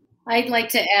 I'd like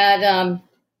to add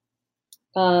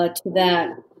to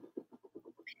that.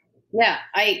 Yeah,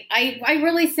 I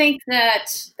really think that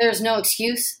there's no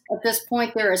excuse at this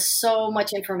point. There is so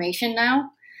much information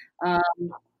now.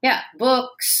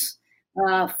 Books,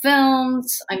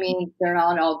 films. I mean, they're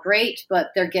not all great,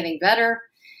 but they're getting better.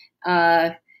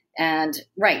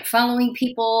 Following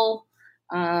people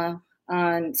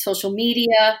on social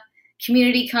media,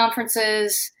 community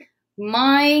conferences.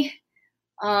 The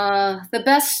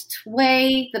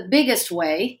biggest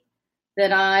way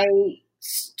that I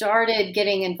started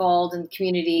getting involved in the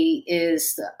community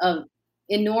is an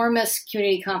enormous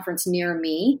community conference near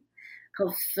me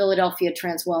called Philadelphia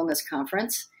Trans Wellness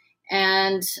Conference.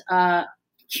 And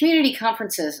community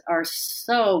conferences are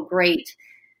so great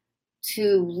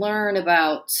to learn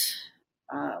about,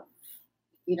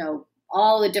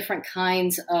 all the different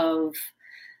kinds of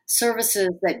services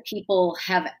that people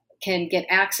can get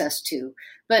access to,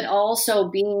 but also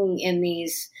being in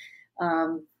these,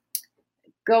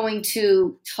 going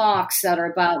to talks that are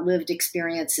about lived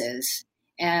experiences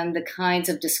and the kinds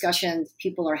of discussions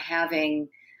people are having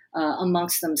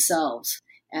amongst themselves.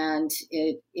 And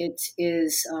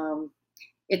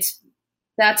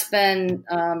that's been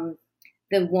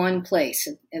the one place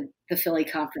at the Philly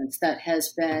conference that has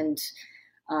been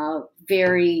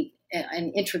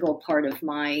an integral part of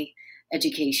my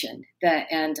education.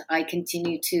 And I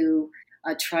continue to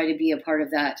try to be a part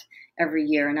of that every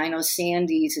year. And I know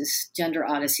Sandy's is Gender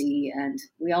Odyssey, and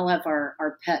we all have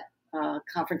our pet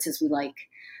conferences we like.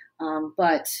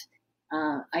 But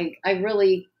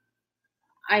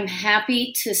I'm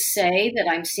happy to say that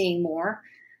I'm seeing more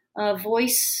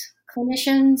voice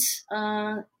clinicians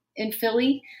in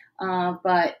Philly,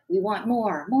 but we want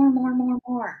more.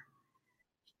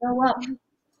 Show up.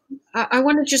 I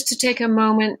wanted just to take a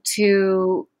moment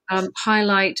to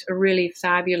highlight a really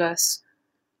fabulous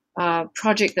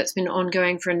project that's been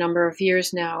ongoing for a number of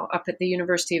years now up at the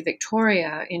University of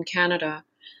Victoria in Canada,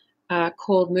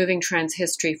 called Moving Trans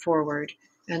History Forward.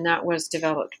 And that was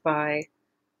developed by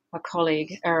a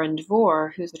colleague, Aaron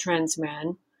DeVore, who's a trans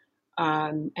man.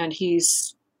 And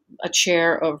he's a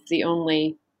chair of the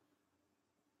only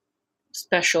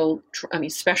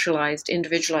specialized,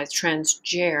 individualized trans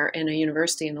chair in a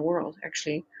university in the world,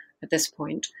 actually, at this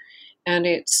point. And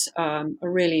it's a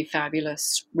really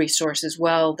fabulous resource as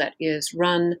well that is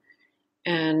run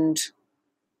and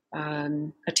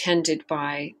attended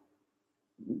by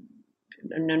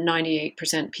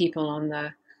 98%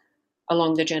 people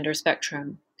along the gender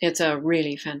spectrum. It's a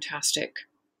really fantastic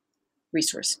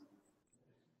resource.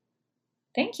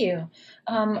 Thank you.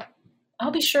 I'll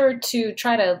be sure to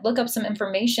try to look up some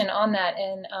information on that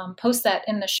and post that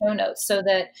in the show notes so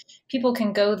that people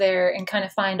can go there and kind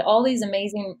of find all these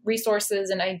amazing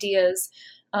resources and ideas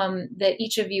that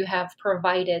each of you have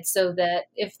provided, so that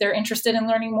if they're interested in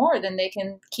learning more, then they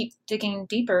can keep digging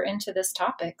deeper into this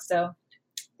topic. So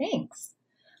thanks.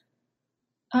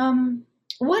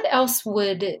 What else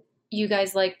would you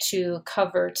guys like to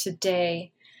cover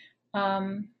today?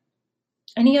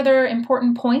 Any other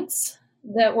important points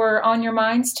that were on your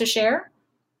minds to share?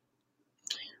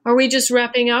 Are we just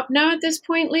wrapping up now at this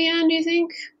point, Leanne, do you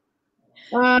think?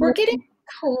 We're getting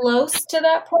close to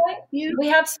that point. Yeah. We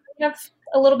have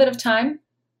a little bit of time.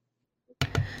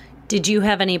 Did you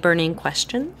have any burning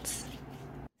questions?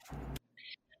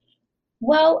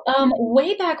 Well,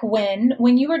 way back when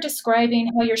you were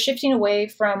describing how you're shifting away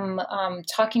from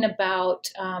talking about,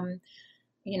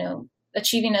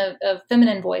 achieving a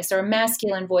feminine voice or a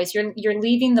masculine voice, you're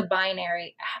leaving the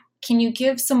binary. Can you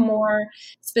give some more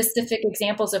specific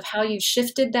examples of how you've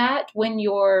shifted that when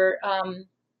you're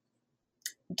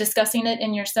discussing it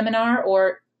in your seminar,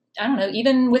 or I don't know,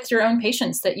 even with your own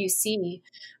patients that you see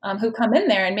who come in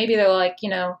there and maybe they're like,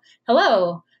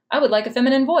 hello, I would like a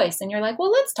feminine voice. And you're like,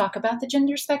 well, let's talk about the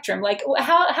gender spectrum. Like,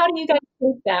 how do you guys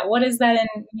take that? What is that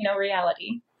in,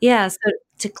 reality? Yeah. So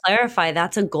to clarify,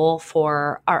 that's a goal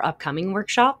for our upcoming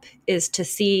workshop, is to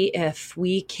see if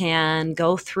we can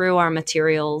go through our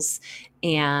materials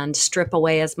and strip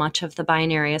away as much of the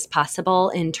binary as possible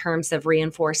in terms of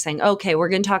reinforcing, okay, we're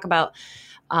going to talk about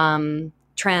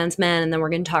trans men, and then we're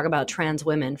going to talk about trans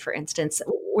women, for instance.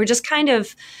 We're just kind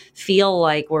of feel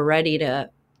like we're ready to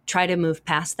try to move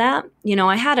past that.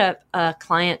 I had a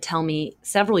client tell me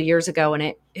several years ago, and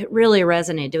it really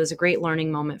resonated. It was a great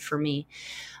learning moment for me.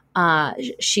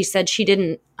 She said she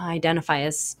didn't identify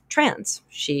as trans.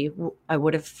 I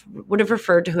would have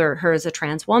referred to her as a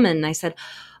trans woman. And I said,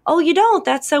 "Oh, you don't?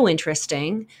 That's so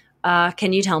interesting.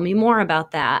 Can you tell me more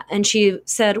about that?" And she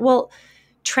said, "Well,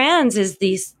 trans is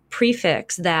these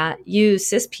prefix that you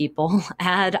cis people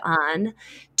add on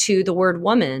to the word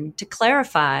woman to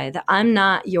clarify that I'm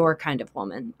not your kind of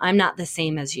woman. I'm not the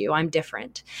same as you. I'm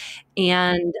different."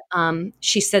 And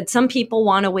she said, some people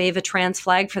want to wave a trans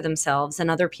flag for themselves and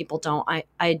other people don't.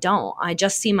 I don't. I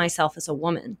just see myself as a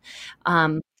woman.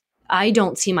 I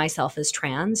don't see myself as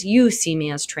trans. You see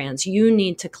me as trans. You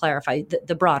need to clarify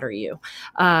the broader you.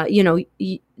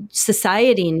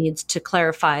 Society needs to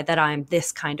clarify that I'm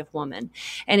this kind of woman.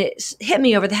 And it hit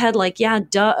me over the head like, yeah,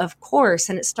 duh, of course.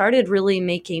 And it started really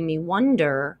making me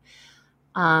wonder,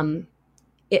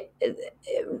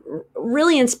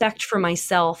 really inspect for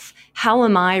myself, how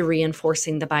am I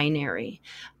reinforcing the binary?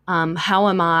 How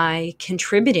am I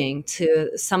contributing to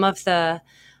some of the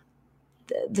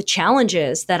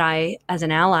challenges that I, as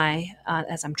an ally,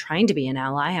 as I'm trying to be an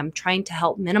ally, I'm trying to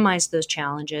help minimize those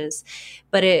challenges,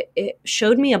 but it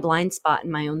showed me a blind spot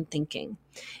in my own thinking.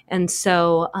 And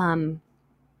so,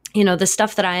 the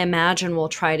stuff that I imagine we'll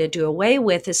try to do away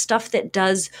with is stuff that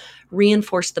does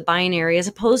reinforce the binary, as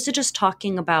opposed to just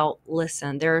talking about,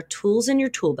 listen, there are tools in your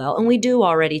tool belt, and we do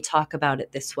already talk about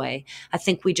it this way. I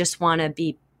think we just want to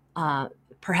be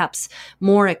perhaps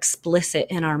more explicit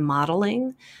in our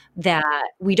modeling, that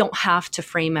we don't have to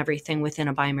frame everything within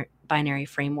a binary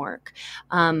framework.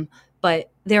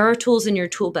 But there are tools in your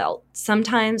tool belt.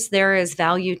 Sometimes there is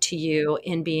value to you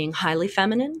in being highly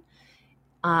feminine,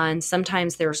 and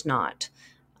sometimes there's not.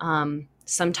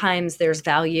 Sometimes there's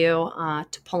value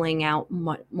to pulling out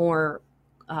more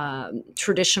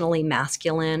traditionally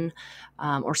masculine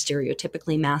or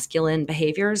stereotypically masculine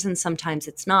behaviors, and sometimes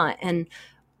it's not. And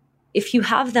if you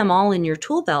have them all in your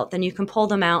tool belt, then you can pull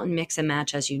them out and mix and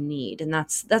match as you need. And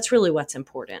that's really what's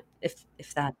important,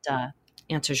 if that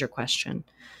answers your question.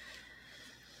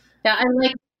 Yeah,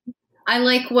 I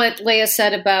like what Leah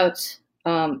said about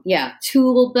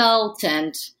tool belt,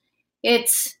 and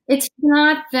it's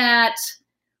not that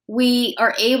we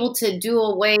are able to do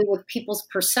away with people's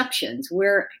perceptions,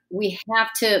 where we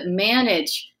have to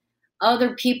manage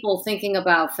other people thinking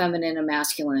about feminine and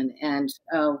masculine, and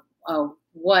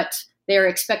what they're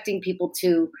expecting people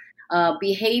to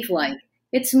behave like.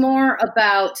 It's more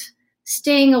about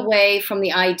staying away from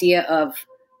the idea of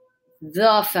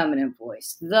the feminine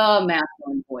voice, the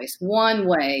masculine voice, one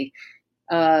way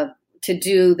to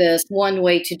do this, one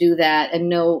way to do that, and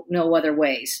no other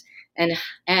ways.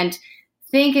 And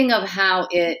thinking of how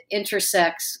it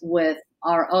intersects with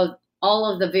all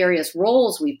of the various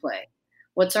roles we play.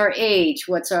 What's our age?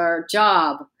 What's our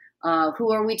job?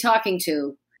 Who are we talking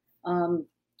to?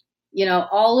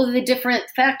 All of the different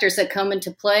factors that come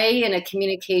into play in a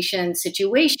communication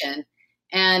situation,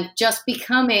 and just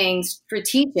becoming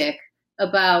strategic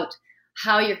about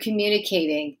how you're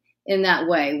communicating in that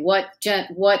way. In what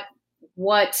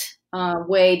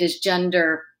way does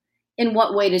gender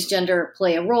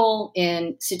play a role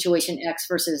in situation X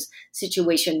versus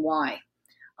situation Y?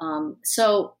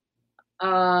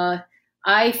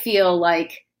 I feel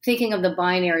like thinking of the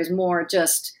binary is more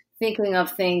just thinking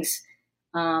of things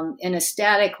in a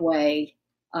static way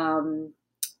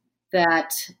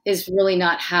that is really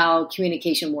not how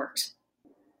communication works.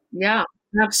 Yeah,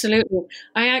 absolutely.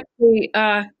 I actually,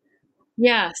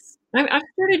 yes, I've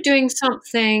started doing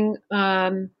something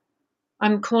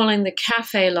I'm calling the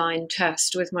cafe line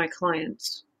test with my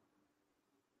clients,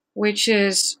 which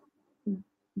is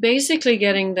basically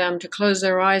getting them to close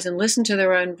their eyes and listen to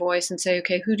their own voice and say,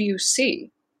 okay, who do you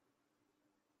see?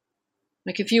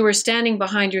 Like if you were standing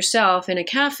behind yourself in a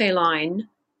cafe line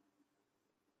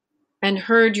and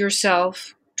heard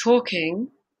yourself talking,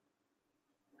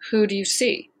 who do you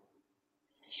see?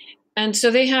 And so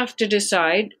they have to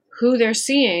decide who they're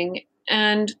seeing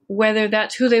and whether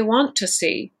that's who they want to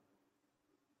see.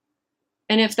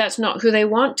 And if that's not who they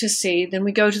want to see, then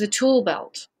we go to the tool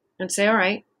belt and say, all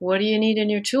right, what do you need in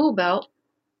your tool belt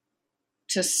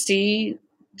to see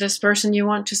this person you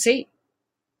want to see?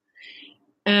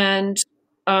 And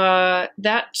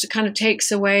that kind of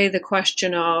takes away the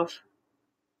question of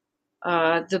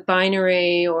the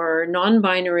binary or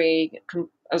non-binary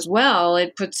as well.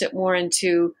 It puts it more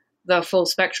into the full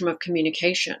spectrum of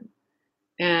communication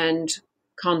and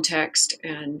context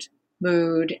and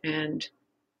mood and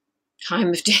time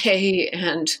of day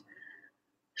and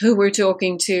who we're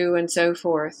talking to and so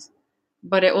forth.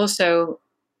 But it also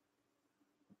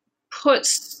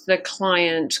puts the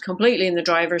client completely in the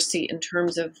driver's seat in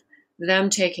terms of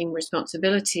them taking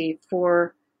responsibility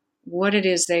for what it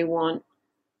is they want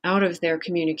out of their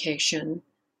communication.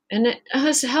 And it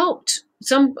has helped.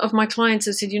 Some of my clients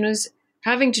have said,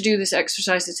 having to do this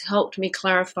exercise has helped me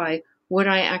clarify what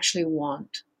I actually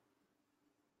want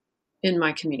in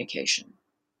my communication.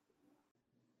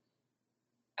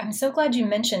 I'm so glad you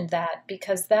mentioned that,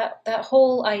 because that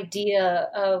whole idea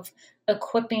of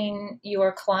equipping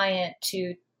your client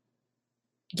to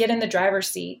get in the driver's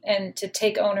seat and to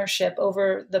take ownership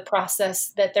over the process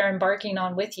that they're embarking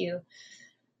on with you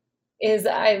is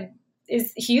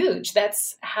huge.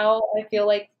 That's how I feel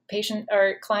like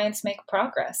clients make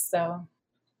progress. So,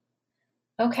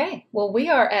 okay, well, we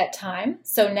are at time.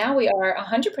 So now we are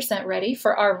 100% ready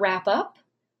for our wrap up.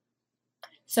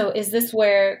 So is this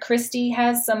where Christy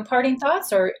has some parting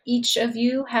thoughts, or each of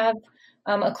you have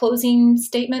a closing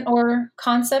statement or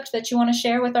concept that you want to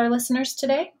share with our listeners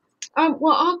today?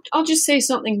 Well, I'll just say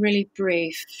something really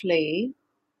briefly.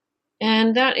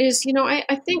 And that is,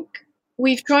 I think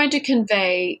we've tried to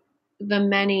convey the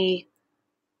many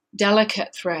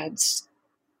delicate threads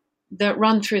that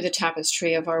run through the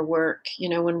tapestry of our work,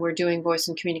 when we're doing voice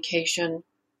and communication,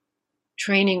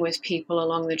 training with people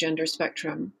along the gender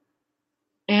spectrum.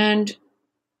 And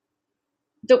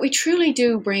that we truly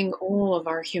do bring all of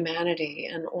our humanity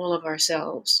and all of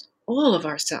ourselves,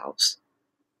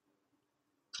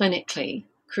 clinically,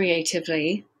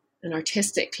 creatively, and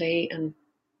artistically, and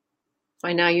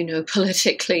by now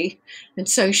politically and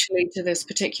socially to this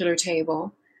particular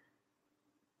table.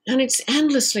 And it's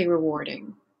endlessly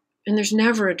rewarding, and there's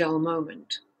never a dull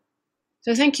moment.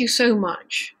 So thank you so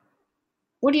much.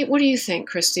 What do you think,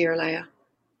 Christy or Leah?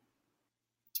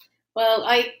 Well,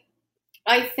 I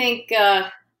think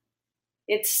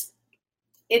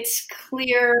it's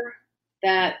clear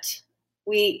that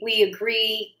we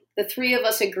agree. The three of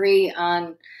us agree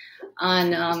on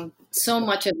so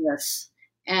much of this,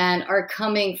 and are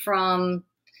coming from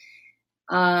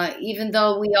even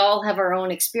though we all have our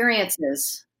own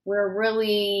experiences, we're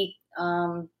really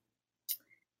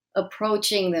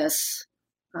approaching this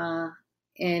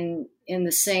in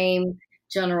the same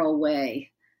general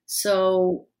way.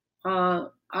 So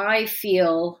I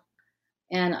feel,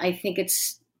 and I think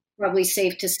it's probably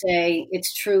safe to say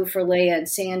it's true for Leah and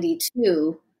Sandy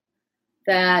too,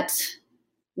 that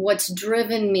what's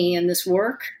driven me in this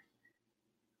work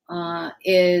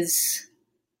is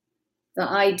the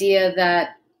idea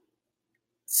that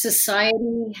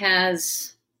society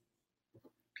has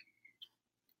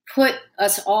put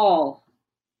us all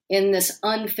in this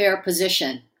unfair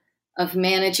position of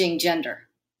managing gender.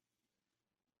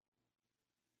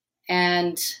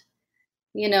 And,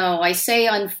 you know, I say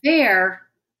unfair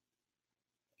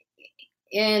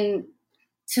to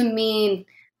mean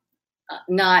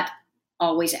not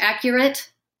always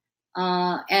accurate,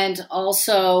 and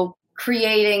also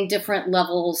creating different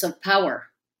levels of power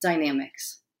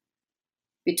dynamics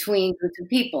between groups of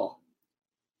people,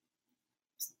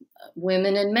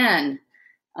 women and men,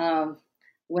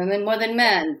 women more than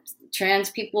men, trans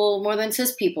people more than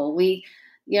cis people.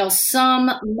 Some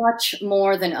much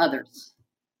more than others.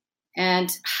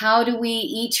 And how do we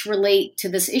each relate to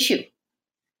this issue?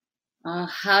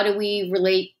 How do we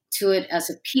relate to it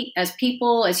as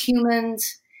people, as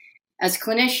humans, as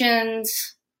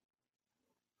clinicians?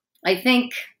 I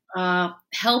think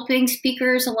helping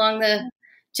speakers along the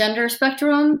gender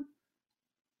spectrum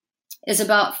is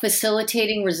about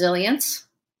facilitating resilience.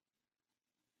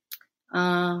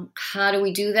 How do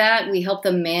we do that? We help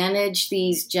them manage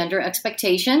these gender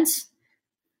expectations,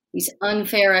 these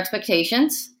unfair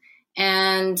expectations,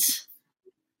 and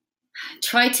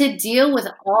try to deal with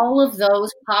all of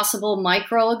those possible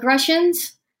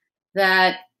microaggressions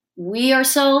that we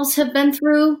ourselves have been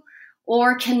through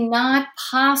or cannot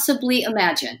possibly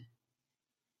imagine.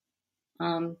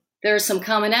 There are some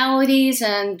commonalities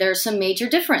and there's some major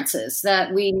differences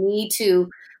that we need to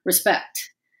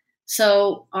respect.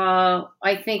 So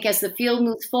I think as the field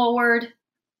moves forward,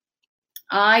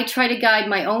 I try to guide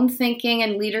my own thinking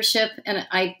and leadership. And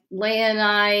Leah and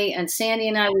I and Sandy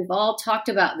and I, we've all talked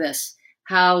about this,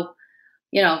 how,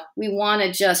 we want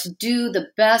to just do the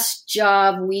best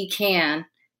job we can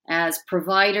as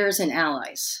providers and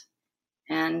allies.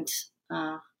 And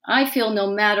I feel no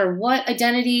matter what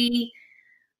identity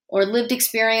or lived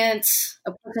experience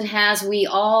a person has, we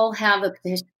all have a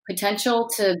potential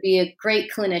to be a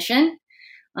great clinician,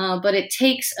 but it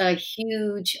takes a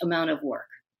huge amount of work.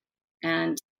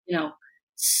 And,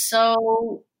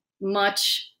 so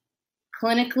much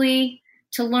clinically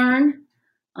to learn,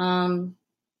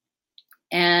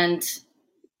 and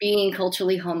being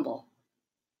culturally humble.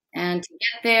 And to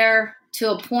get there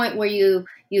to a point where you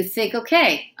think,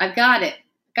 okay, I've got it,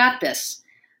 got this.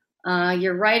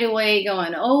 You're right away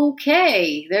going,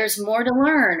 okay, there's more to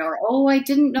learn, or, oh, I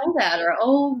didn't know that, or,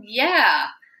 oh, yeah,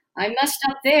 I messed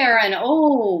up there, and,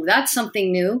 oh, that's something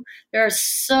new. There are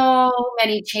so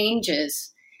many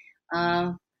changes.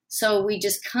 So we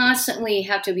just constantly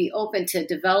have to be open to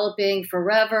developing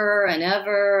forever and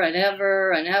ever and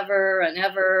ever and ever and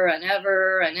ever and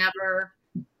ever and ever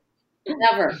and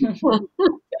ever.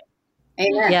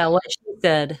 Amen. Yeah, what she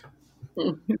said.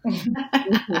 And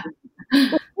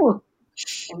that's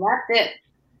it.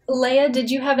 Leah, did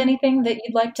you have anything that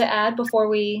you'd like to add before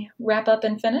we wrap up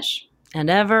and finish? And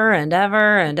ever and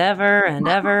ever and ever and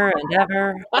ever and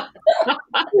ever.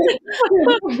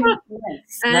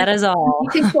 That is all.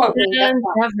 And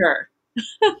ever.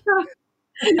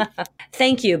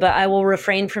 Thank you, but I will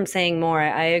refrain from saying more.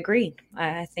 I agree.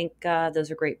 I think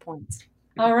those are great points.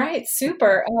 All right,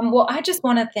 super. Well, I just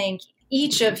want to thank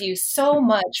each of you so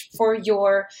much for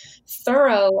your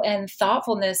thorough and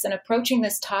thoughtfulness in approaching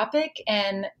this topic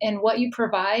and what you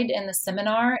provide in the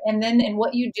seminar, and then in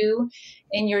what you do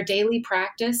in your daily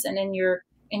practice and in your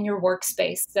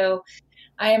workspace. So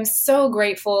I am so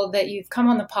grateful that you've come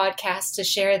on the podcast to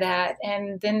share that.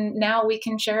 And then now we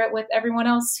can share it with everyone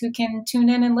else who can tune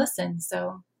in and listen.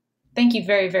 So thank you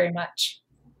very, very much.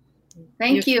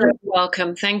 Thank you. You're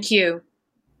welcome. Thank you.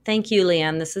 Thank you,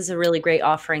 Leanne. This is a really great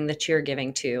offering that you're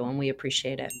giving too, and we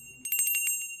appreciate it.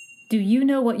 Do you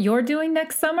know what you're doing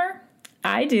next summer?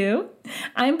 I do.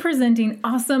 I'm presenting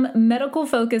awesome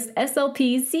medical-focused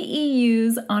SLP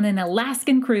CEUs on an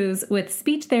Alaskan cruise with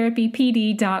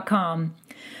SpeechTherapyPD.com.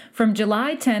 From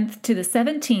July 10th to the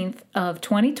 17th of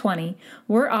 2020,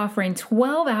 we're offering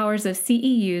 12 hours of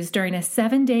CEUs during a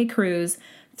 7-day cruise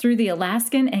through the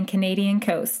Alaskan and Canadian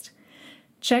coast.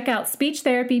 Check out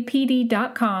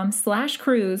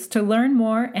SpeechTherapyPD.com/cruise to learn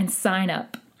more and sign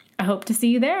up. I hope to see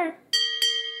you there.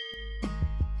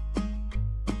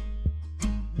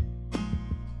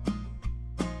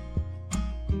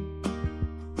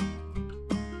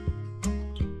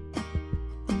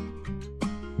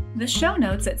 The show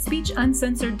notes at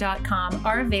speechuncensored.com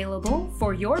are available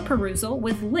for your perusal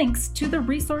with links to the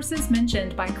resources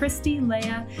mentioned by Christy,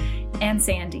 Leah, and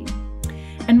Sandy.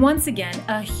 And once again,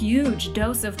 a huge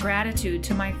dose of gratitude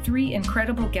to my 3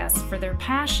 incredible guests for their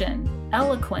passion,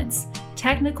 eloquence,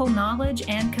 technical knowledge,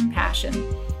 and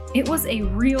compassion. It was a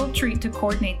real treat to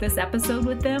coordinate this episode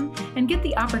with them and get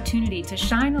the opportunity to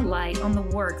shine a light on the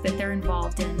work that they're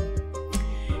involved in.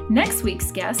 Next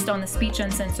week's guest on the Speech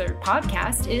Uncensored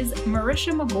podcast is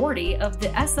Marisha McGordy of the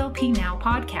SLP Now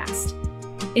podcast.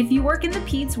 If you work in the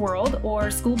peds world or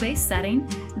school-based setting,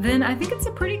 then I think it's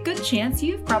a pretty good chance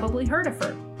you've probably heard of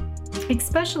her,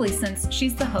 especially since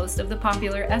she's the host of the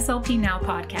popular SLP Now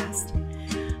podcast.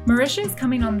 Marisha is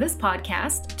coming on this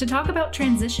podcast to talk about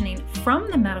transitioning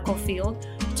from the medical field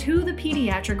to the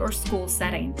pediatric or school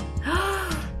setting.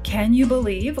 Can you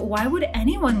believe? Why would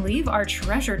anyone leave our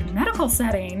treasured medical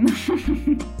setting?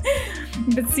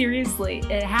 But seriously,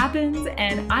 it happens,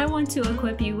 and I want to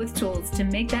equip you with tools to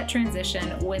make that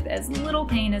transition with as little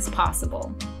pain as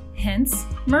possible. Hence,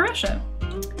 Marisha.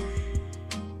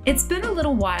 It's been a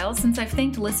little while since I've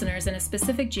thanked listeners in a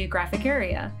specific geographic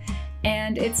area,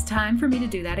 and it's time for me to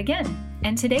do that again.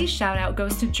 And today's shout out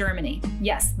goes to Germany.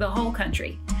 Yes, the whole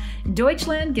country.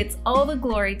 Deutschland gets all the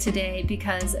glory today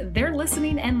because they're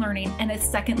listening and learning in a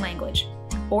second language,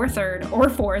 or third, or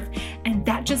fourth, and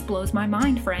that just blows my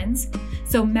mind, friends.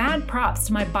 So mad props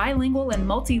to my bilingual and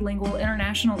multilingual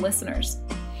international listeners.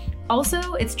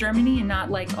 Also, it's Germany and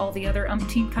not like all the other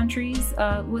umpteen countries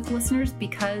with listeners,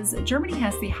 because Germany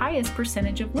has the highest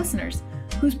percentage of listeners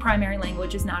whose primary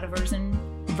language is not a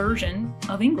version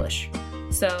of English.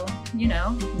 So,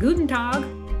 Guten Tag.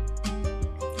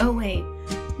 Oh wait,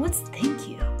 what's thank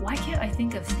you? Why can't I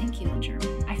think of thank you in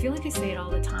German? I feel like I say it all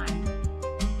the time.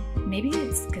 Maybe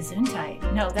it's Gesundheit.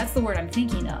 No, that's the word I'm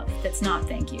thinking of. That's not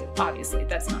thank you. Obviously,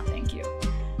 that's not thank you.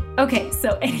 Okay,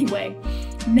 so anyway,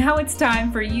 now it's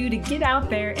time for you to get out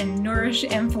there and nourish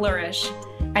and flourish.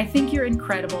 I think you're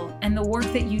incredible, and the work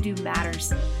that you do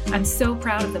matters. I'm so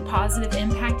proud of the positive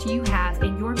impact you have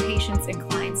in your patients' and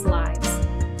clients' lives.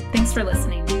 Thanks for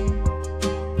listening.